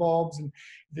olfactory bulbs and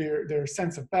their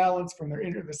sense of balance from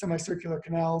the semicircular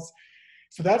canals.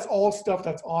 So that's all stuff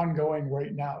that's ongoing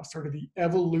right now, sort of the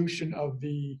evolution of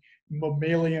the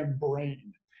mammalian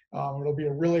brain. It'll be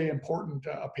a really important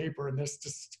paper, and this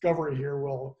discovery here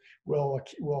will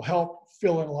help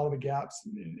fill in a lot of the gaps,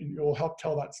 and it will help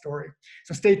tell that story.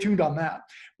 So stay tuned on that.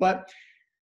 But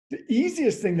the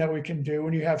easiest thing that we can do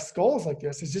when you have skulls like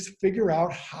this is just figure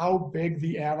out how big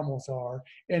the animals are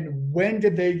and when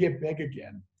did they get big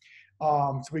again.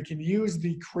 So we can use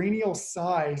the cranial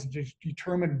size to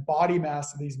determine body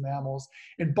mass of these mammals.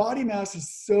 And body mass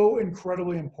is so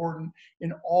incredibly important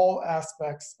in all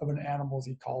aspects of an animal's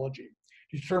ecology.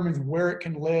 It determines where it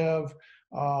can live,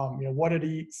 what it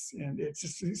eats, and it's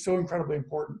just so incredibly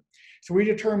important. So we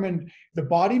determined the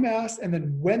body mass and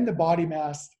then when the body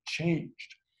mass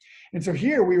changed. And so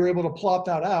here we were able to plot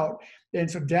that out.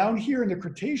 And so down here in the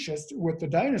Cretaceous with the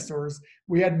dinosaurs,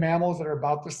 we had mammals that are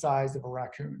about the size of a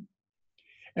raccoon.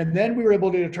 And then we were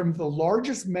able to determine the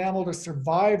largest mammal to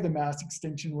survive the mass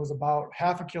extinction was about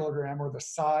 0.5 kilogram, or the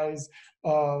size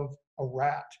of a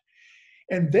rat.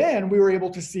 And then we were able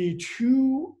to see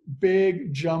two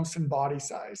big jumps in body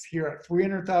size here at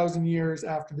 300,000 years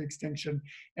after the extinction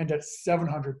and at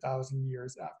 700,000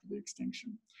 years after the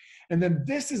extinction. And then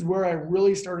this is where I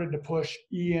really started to push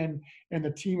Ian and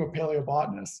the team of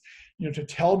paleobotanists, to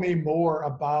tell me more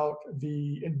about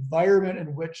the environment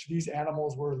in which these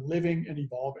animals were living and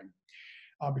evolving.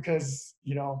 Because,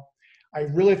 I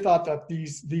really thought that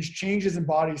these changes in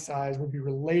body size would be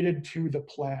related to the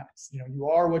plants. You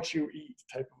are what you eat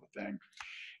type of a thing.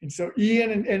 And so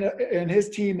Ian and his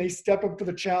team, they stepped up to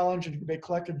the challenge and they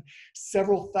collected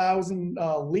several thousand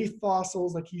leaf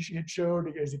fossils like he had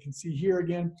showed. As you can see here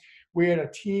again, we had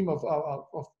a team of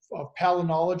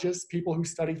paleontologists, people who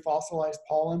study fossilized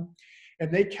pollen,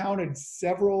 and they counted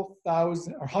several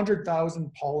thousand or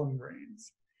 100,000 pollen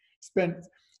grains. Spent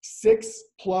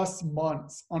 6+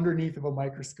 months underneath of a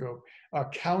microscope,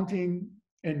 counting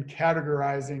and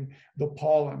categorizing the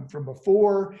pollen from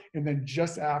before and then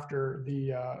just after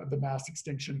the mass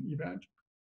extinction event.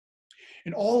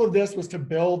 And all of this was to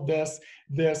build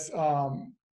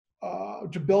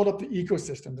to build up the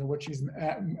ecosystems in which these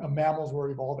mammals were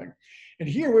evolving. And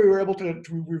here we were able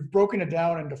we've broken it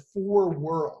down into 4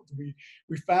 worlds. We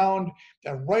found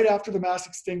that right after the mass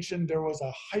extinction, there was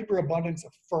a hyperabundance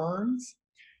of ferns.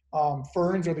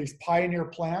 Ferns are these pioneer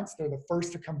plants. They're the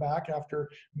first to come back after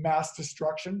mass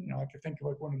destruction. I can think of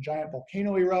like when a giant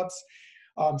volcano erupts.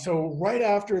 So right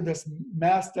after this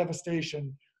mass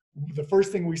devastation, the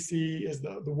first thing we see is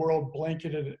the world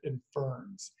blanketed in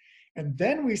ferns. And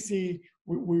then we see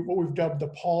what we've dubbed the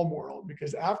palm world,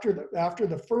 because after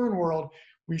the fern world,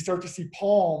 we start to see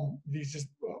these just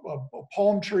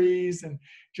palm trees and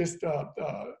just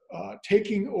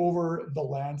taking over the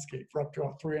landscape for up to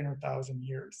about 300,000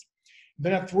 years.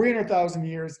 Then at 300,000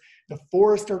 years, the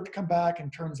forests start to come back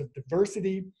in terms of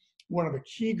diversity. One of the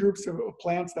key groups of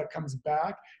plants that comes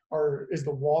back is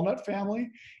the walnut family,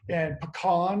 and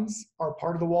pecans are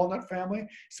part of the walnut family.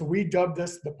 So we dubbed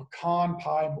this the pecan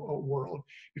pie world,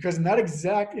 because in that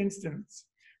exact instance,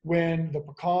 when the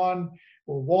pecan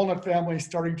or walnut family is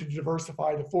starting to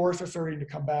diversify, the forests are starting to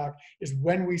come back, is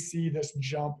when we see this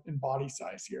jump in body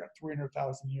size here at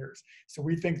 300,000 years. So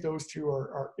we think those two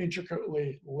are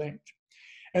intricately linked.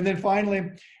 And then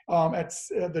finally,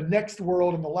 the next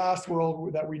world and the last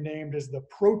world that we named is the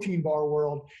protein bar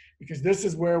world, because this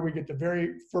is where we get the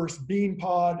very first bean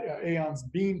pod, Aeon's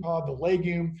bean pod, the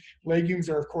legume. Legumes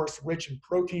are, of course, rich in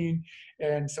protein.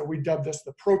 And so we dubbed this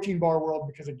the protein bar world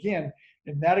because, again,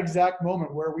 in that exact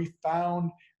moment where we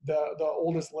found the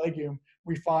oldest legume,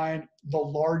 we find the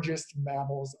largest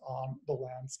mammals on the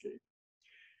landscape.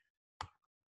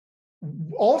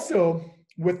 Also,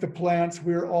 with the plants,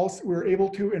 we're able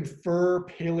to infer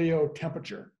paleo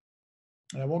temperature.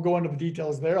 And I won't go into the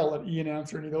details there. I'll let Ian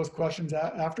answer any of those questions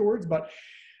afterwards. But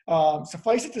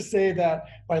suffice it to say that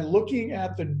by looking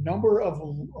at the number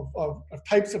of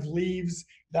types of leaves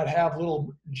that have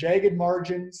little jagged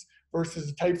margins versus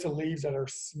the types of leaves that are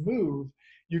smooth,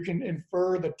 you can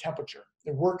infer the temperature.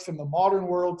 It works in the modern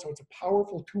world, so it's a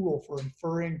powerful tool for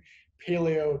inferring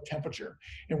paleo temperature.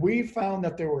 And we found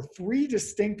that there were 3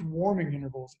 distinct warming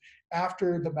intervals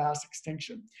after the mass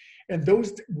extinction. And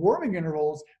those warming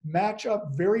intervals match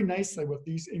up very nicely with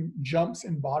these jumps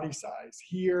in body size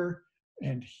here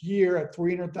and here at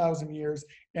 300,000 years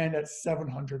and at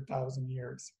 700,000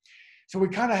 years. So we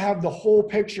kind of have the whole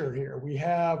picture here. We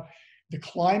have the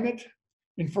climate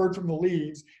inferred from the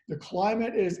leaves. The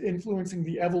climate is influencing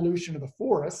the evolution of the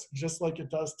forest, just like it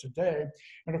does today.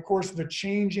 And of course, the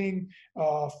changing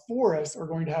forests are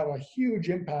going to have a huge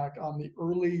impact on the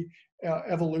early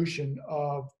evolution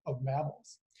of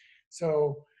mammals.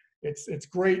 So it's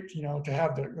great, to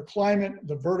have the climate,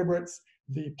 the vertebrates,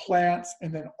 the plants,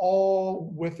 and then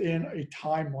all within a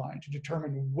timeline to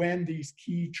determine when these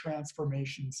key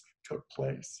transformations took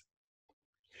place.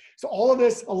 So all of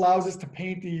this allows us to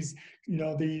paint these,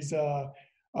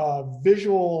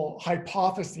 visual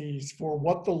hypotheses for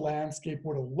what the landscape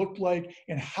would have looked like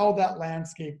and how that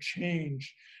landscape changed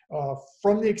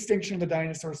from the extinction of the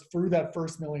dinosaurs through that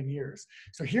first million years.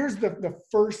 So here's the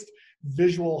first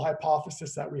visual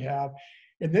hypothesis that we have.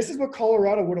 And this is what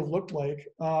Colorado would have looked like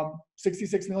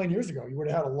 66 million years ago. You would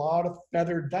have had a lot of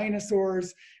feathered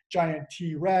dinosaurs, giant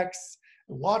T-Rex,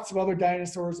 lots of other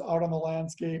dinosaurs out on the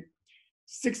landscape.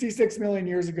 66 million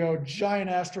years ago, giant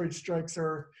asteroid strikes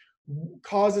Earth,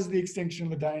 causes the extinction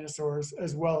of the dinosaurs,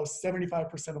 as well as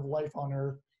 75% of life on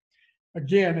Earth.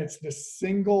 Again, it's the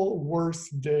single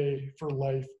worst day for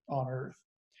life on Earth.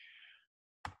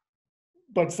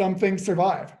 But some things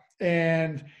survive.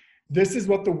 And this is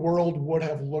what the world would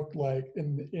have looked like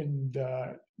in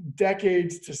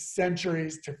decades to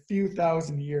centuries to few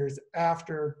thousand years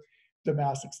after the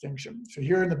mass extinction. So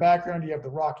here in the background, you have the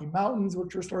Rocky Mountains,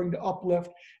 which were starting to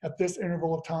uplift at this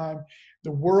interval of time.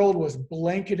 The world was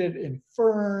blanketed in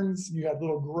ferns. You had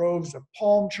little groves of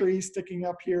palm trees sticking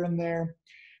up here and there,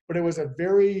 but it was a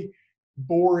very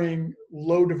boring,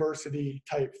 low diversity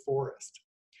type forest.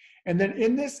 And then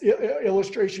in this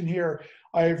illustration here,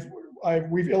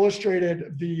 we've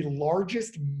illustrated the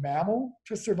largest mammal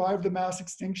to survive the mass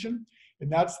extinction.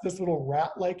 And that's this little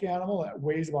rat-like animal that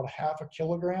weighs about 1/2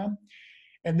 kilogram.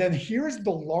 And then here's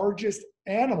the largest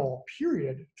animal,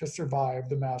 period, to survive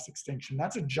the mass extinction.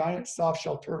 That's a giant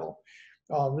soft-shell turtle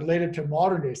related to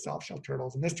modern-day soft-shell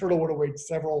turtles. And this turtle would have weighed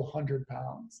several hundred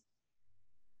pounds.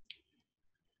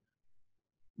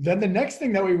 Then the next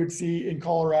thing that we would see in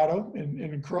Colorado,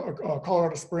 in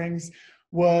Colorado Springs,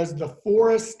 was the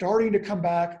forest starting to come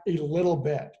back a little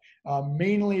bit.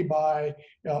 Mainly by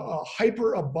a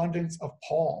hyperabundance of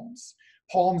palms.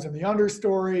 Palms in the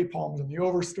understory, palms in the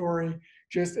overstory,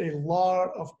 just a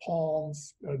lot of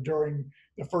palms during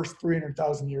the first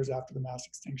 300,000 years after the mass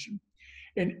extinction.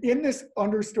 And in this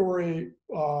understory,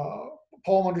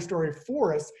 palm understory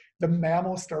forest, the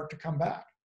mammals start to come back.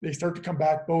 They start to come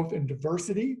back both in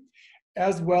diversity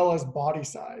as well as body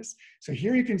size. So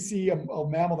here you can see a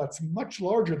mammal that's much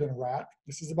larger than a rat.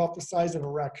 This is about the size of a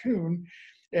raccoon.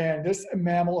 And this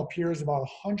mammal appears about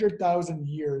 100,000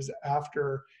 years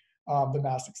after the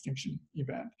mass extinction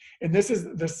event. And this is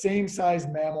the same size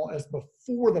mammal as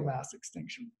before the mass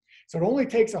extinction. So it only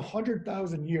takes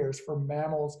 100,000 years for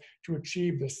mammals to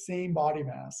achieve the same body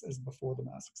mass as before the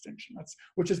mass extinction,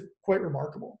 which is quite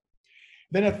remarkable.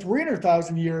 Then at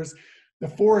 300,000 years, the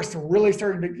forests are really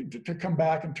starting to come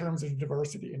back in terms of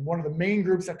diversity. And one of the main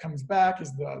groups that comes back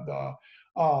is the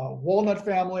walnut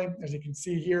family. As you can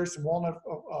see here, some walnut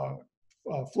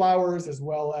flowers as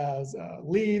well as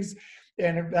leaves.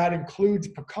 And that includes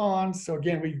pecans. So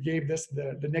again, we gave this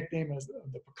the nickname as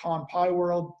the pecan pie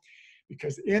world,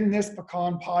 because in this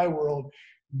pecan pie world,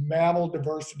 mammal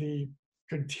diversity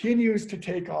continues to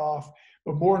take off.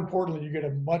 But more importantly, you get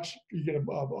a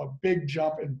big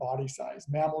jump in body size.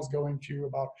 Mammals going to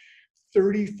about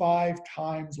 35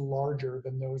 times larger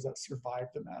than those that survived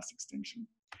the mass extinction.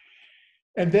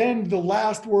 And then the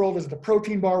last world is the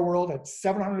protein bar world. At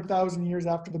 700,000 years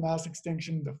after the mass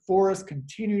extinction, the forests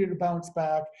continue to bounce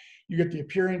back. You get the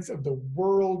appearance of the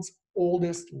world's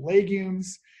oldest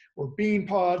legumes or bean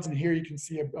pods. And here you can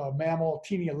see a mammal,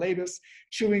 Taenia labus,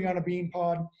 chewing on a bean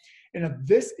pod. And at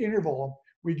this interval,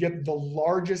 we get the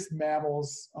largest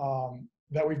mammals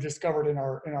that we've discovered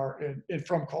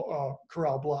from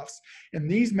Corral Bluffs. And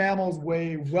these mammals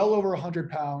weigh well over 100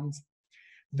 pounds.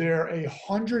 They're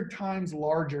 100 times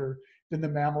larger than the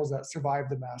mammals that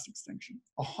survived the mass extinction.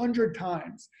 100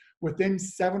 times within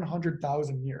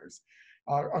 700,000 years.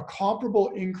 A comparable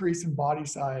increase in body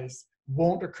size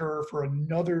won't occur for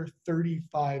another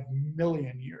 35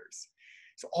 million years.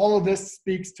 So all of this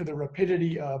speaks to the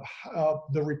rapidity of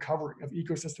the recovery, of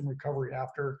ecosystem recovery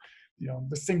after,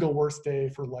 the single worst day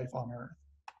for life on Earth.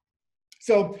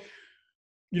 So,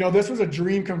 this was a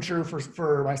dream come true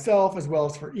for myself as well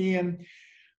as for Ian.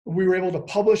 We were able to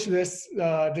publish this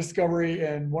discovery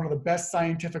in one of the best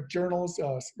scientific journals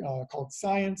called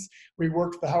Science. We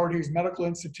worked with the Howard Hughes Medical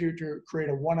Institute to create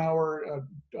a 1 hour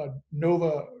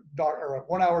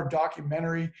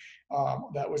documentary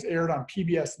that was aired on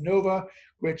PBS Nova,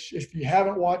 which if you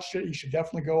haven't watched it, you should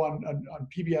definitely go on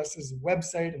PBS's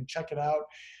website and check it out.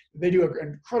 They do an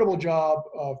incredible job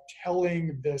of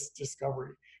telling this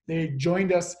discovery. They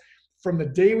joined us from the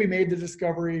day we made the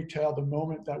discovery till the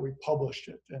moment that we published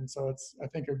it. And so it's, I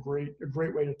think, a great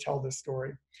way to tell this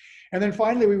story. And then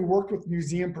finally, we worked with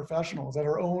museum professionals at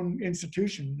our own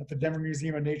institution at the Denver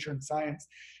Museum of Nature and Science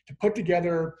to put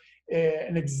together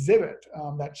an exhibit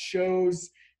that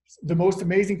shows the most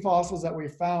amazing fossils that we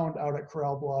found out at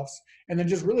Corral Bluffs, and then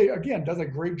just really, again, does a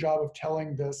great job of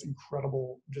telling this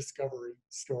incredible discovery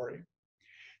story.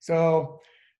 So,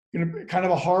 kind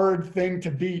of a hard thing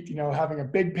to beat, having a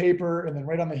big paper and then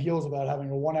right on the heels of that, having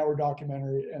a 1 hour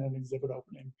documentary and an exhibit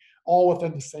opening, all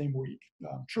within the same week.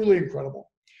 Truly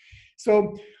incredible.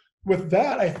 So with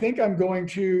that, I think I'm going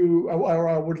to, or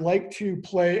I would like to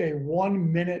play a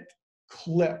 1 minute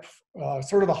clip,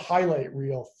 sort of a highlight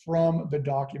reel from the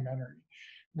documentary,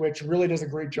 which really does a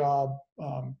great job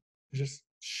just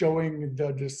showing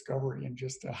the discovery and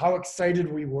just how excited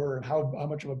we were and how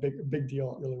much of a big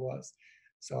deal it really was.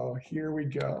 So here we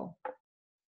go.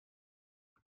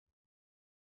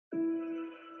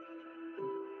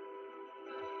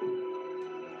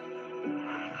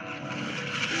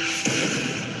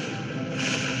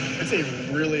 It's a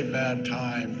really bad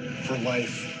time for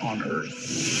life on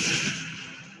Earth.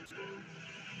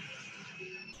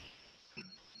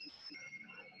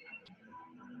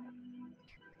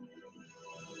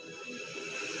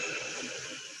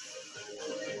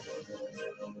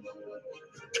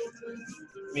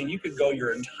 I mean, you could go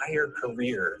your entire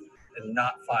career and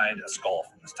not find a skull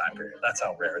from this time period. That's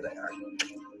how rare they are.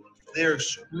 They're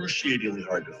excruciatingly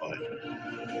hard to find.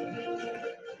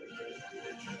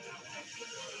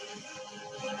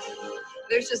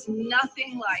 There's just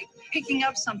nothing like picking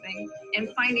up something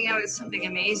and finding out it's something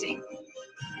amazing.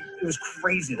 It was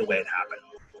crazy the way it happened.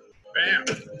 Bam!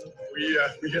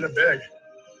 We hit it big.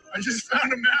 I just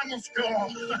found a mammal skull.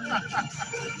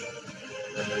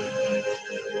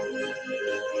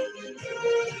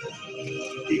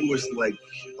 It was like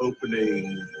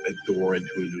opening a door into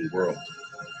a new world.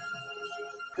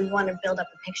 We want to build up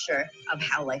a picture of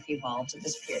how life evolved at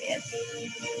this period.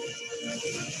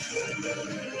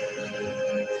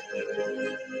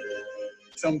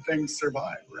 Some things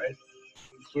survive, right?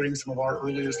 Including some of our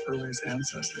earliest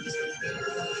ancestors.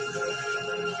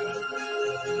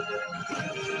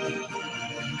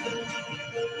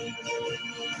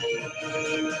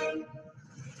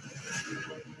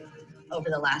 Over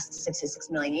the last 66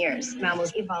 million years,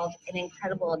 mammals evolved an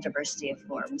incredible diversity of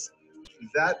forms.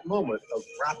 That moment of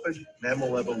rapid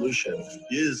mammal evolution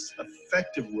is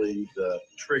effectively the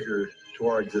trigger to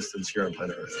our existence here on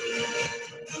planet Earth.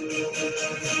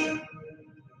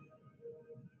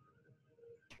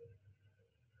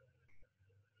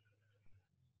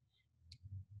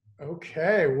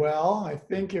 Okay, well, I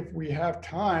think if we have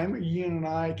time, Ian and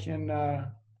I can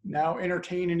now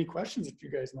entertain any questions that you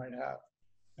guys might have.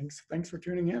 thanks for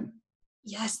tuning in.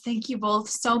 Yes, thank you both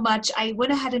so much. I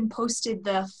went ahead and posted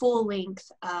the full length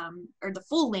the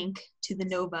full link to the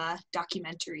NOVA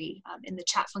documentary in the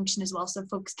chat function as well, so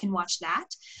folks can watch that.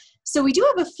 So we do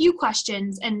have a few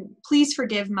questions, and please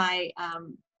forgive my,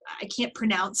 I can't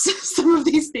pronounce some of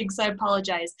these things, so I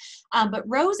apologize. But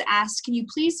Rose asked, can you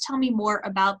please tell me more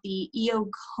about the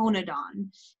Eoconodon?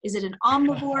 Is it an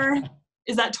omnivore?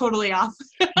 Is that totally off?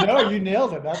 No, you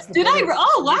nailed it. That's the Did I? better-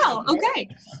 Oh, wow. Okay.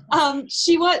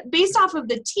 Based off of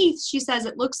the teeth, she says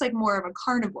it looks like more of a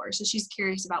carnivore. So she's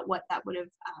curious about what that would have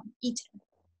eaten.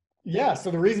 Yeah. So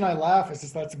the reason I laugh is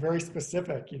just that's very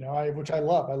specific, which I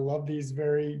love. I love these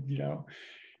very,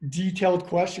 detailed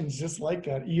questions just like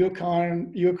that.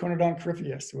 Eoconodon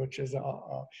corypheus, which is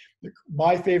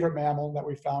my favorite mammal that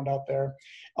we found out there.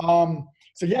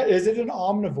 So yeah, is it an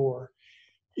omnivore?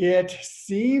 It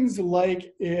seems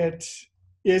like it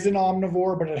is an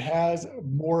omnivore, but it has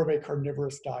more of a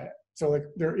carnivorous diet. So like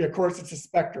of course it's a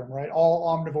spectrum, right? All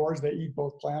omnivores, they eat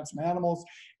both plants and animals.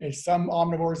 And some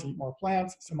omnivores eat more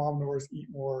plants, some omnivores eat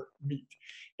more meat.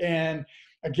 And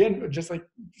again, just like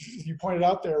you pointed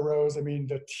out there, Rose, I mean,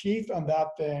 the teeth on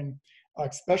that thing,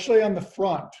 especially on the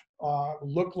front,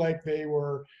 look like they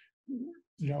were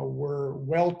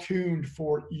well tuned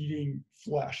for eating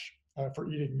flesh, for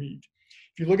eating meat.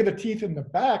 If you look at the teeth in the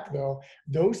back, though,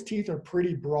 those teeth are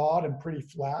pretty broad and pretty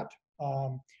flat,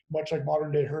 much like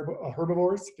modern day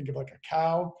herbivores. Think of like a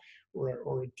cow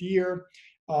or a deer.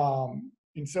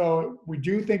 And so we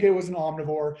do think it was an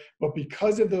omnivore, but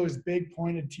because of those big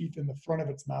pointed teeth in the front of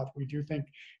its mouth, we do think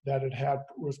that it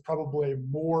was probably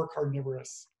more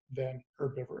carnivorous than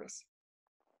herbivorous.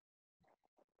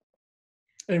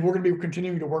 And we're going to be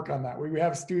continuing to work on that. We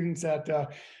have students at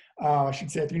I should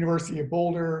say at the University of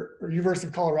Boulder or University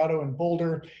of Colorado in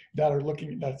Boulder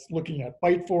that's looking at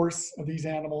bite force of these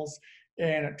animals.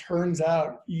 And it turns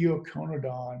out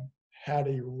Eoconodon had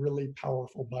a really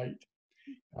powerful bite.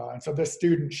 And so this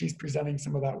student, she's presenting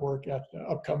some of that work at the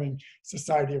upcoming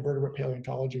Society of Vertebrate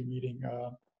Paleontology meeting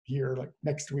here like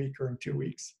next week or in 2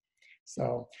 weeks.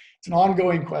 So it's an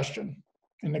ongoing question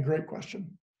and a great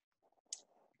question.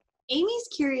 Amy's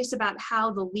curious about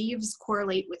how the leaves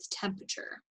correlate with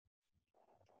temperature.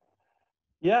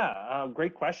 Yeah,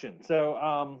 great question.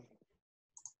 So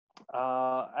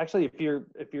actually,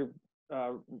 if you're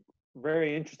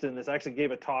very interested in this, I actually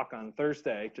gave a talk on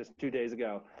Thursday, just 2 days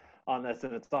ago, on this,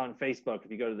 and it's on Facebook.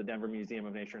 If you go to the Denver Museum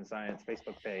of Nature and Science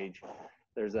Facebook page,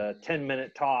 there's a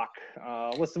 10-minute talk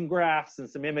with some graphs and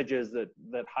some images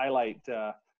that highlight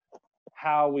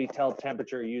how we tell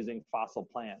temperature using fossil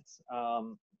plants.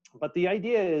 But the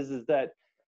idea is that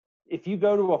if you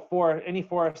go to any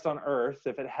forest on Earth,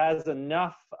 if it has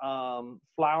enough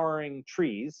flowering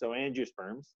trees, so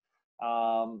angiosperms,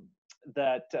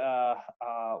 that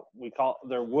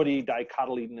they're woody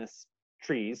dicotyledonous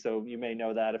trees. So you may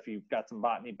know that if you've got some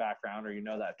botany background or you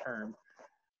know that term.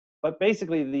 But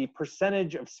basically the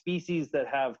percentage of species that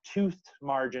have toothed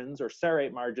margins or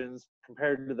serrate margins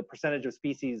compared to the percentage of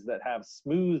species that have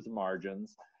smooth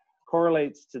margins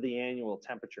correlates to the annual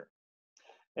temperature.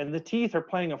 And the teeth are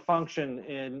playing a function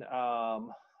in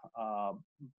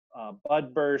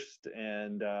bud burst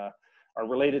and are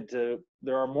related to,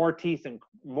 there are more teeth and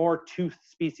more toothed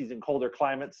species in colder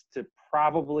climates to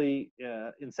probably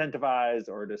incentivize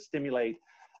or to stimulate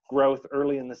growth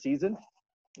early in the season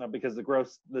because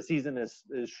the season is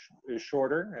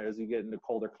shorter as you get into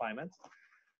colder climates.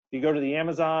 If you go to the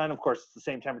Amazon, of course, it's the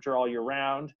same temperature all year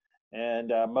round,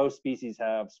 and most species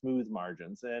have smooth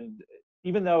margins. And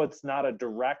even though it's not a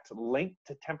direct link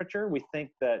to temperature, we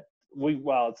think that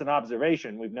well, it's an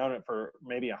observation. We've known it for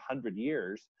maybe 100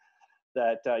 years,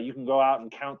 that you can go out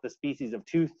and count the species of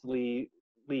toothed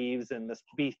leaves and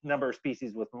the number of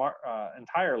species with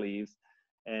entire leaves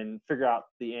and figure out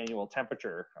the annual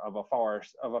temperature of a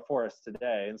forest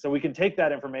today. And so we can take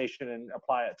that information and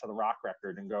apply it to the rock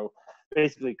record and go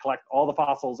basically collect all the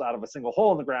fossils out of a single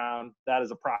hole in the ground. That is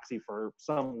a proxy for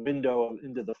some window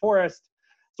into the forest,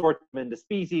 sort them into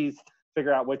species,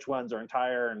 figure out which ones are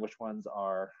entire and which ones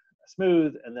are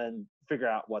smooth, and then figure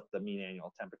out what the mean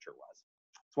annual temperature was.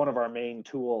 It's one of our main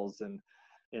tools in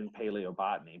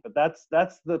paleobotany. But that's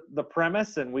the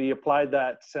premise, and we applied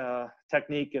that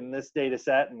technique in this data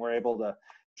set, and we're able to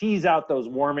tease out those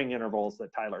warming intervals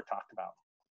that Tyler talked about.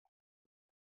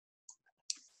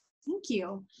 Thank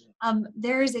you.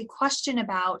 There is a question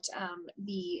about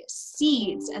the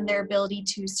seeds and their ability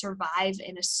to survive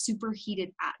in a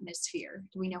superheated atmosphere.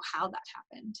 Do we know how that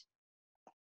happened?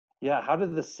 Yeah, how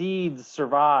did the seeds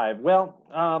survive? Well,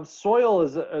 soil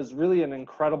is really an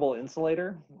incredible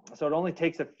insulator. So it only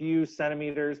takes a few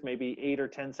centimeters, maybe 8 or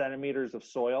 10 centimeters of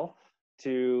soil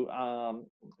to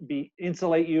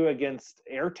insulate you against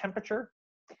air temperature.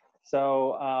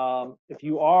 So if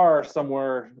you are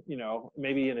somewhere,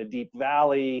 maybe in a deep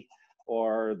valley,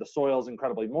 or the soil's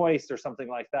incredibly moist or something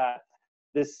like that,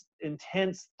 this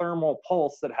intense thermal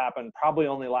pulse that happened probably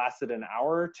only lasted an hour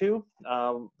or two,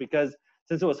 because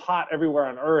since it was hot everywhere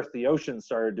on Earth, the ocean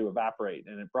started to evaporate,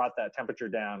 and it brought that temperature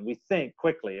down, we think,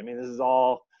 quickly. I mean, this is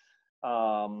all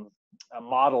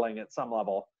modeling at some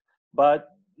level, but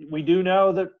we do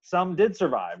know that some did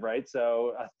survive, right?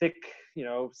 So a thick,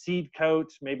 seed coat,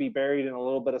 maybe buried in a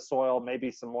little bit of soil,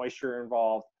 maybe some moisture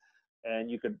involved, and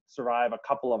you could survive a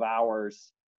couple of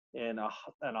hours in a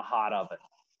hot oven,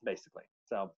 basically.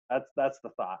 So that's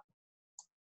the thought.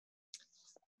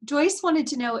 Joyce wanted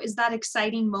to know, is that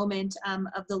exciting moment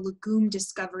of the legume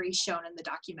discovery shown in the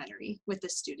documentary with the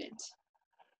student?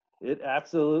 It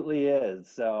absolutely is.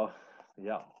 So,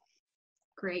 yeah.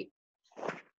 Great.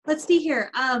 Let's see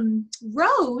here.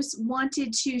 Rose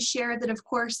wanted to share that, of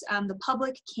course, the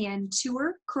public can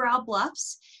tour Corral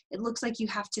Bluffs. It looks like you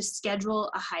have to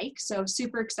schedule a hike, so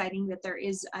super exciting that there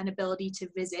is an ability to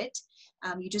visit.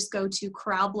 You just go to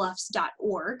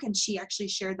corralbluffs.org, and she actually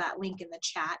shared that link in the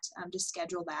chat to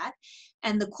schedule that.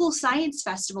 And the Cool Science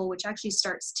Festival, which actually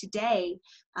starts today,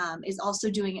 is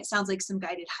also doing, it sounds like, some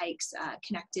guided hikes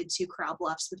connected to Corral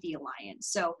Bluffs with the Alliance.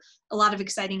 So a lot of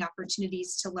exciting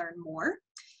opportunities to learn more.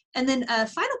 And then a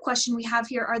final question we have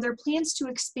here, are there plans to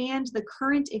expand the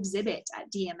current exhibit at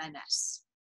DMNS?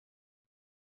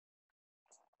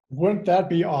 Wouldn't that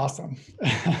be awesome?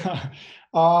 There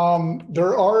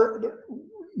are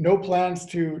no plans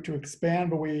to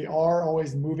expand, but we are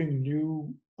always moving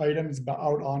new items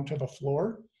out onto the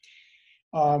floor.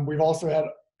 We've also had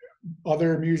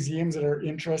other museums that are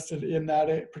interested in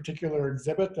that particular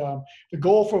exhibit. The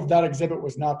goal for that exhibit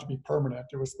was not to be permanent.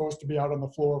 It was supposed to be out on the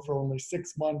floor for only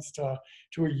 6 months to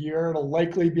a year. It'll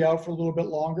likely be out for a little bit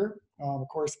longer. Of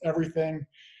course, everything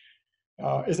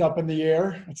is up in the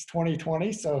air. It's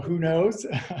 2020, so who knows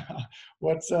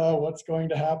what's going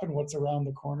to happen, what's around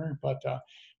the corner. But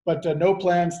no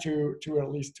plans to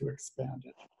at least to expand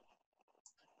it.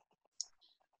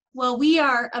 Well, we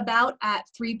are about at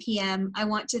 3 p.m. I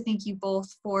want to thank you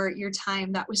both for your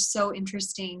time. That was so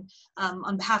interesting.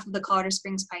 On behalf of the Colorado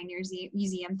Springs Pioneers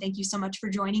Museum, thank you so much for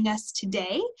joining us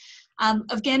today.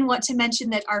 Again, want to mention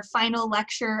that our final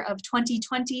lecture of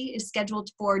 2020 is scheduled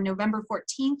for November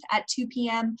 14th at 2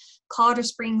 p.m., Colorado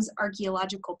Springs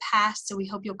Archaeological Past. So we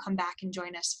hope you'll come back and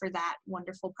join us for that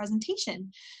wonderful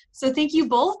presentation. So thank you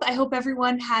both. I hope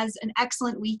everyone has an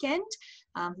excellent weekend.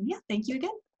 Yeah, thank you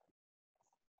again.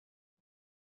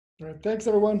 All right, thanks,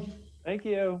 everyone. Thank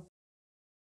you.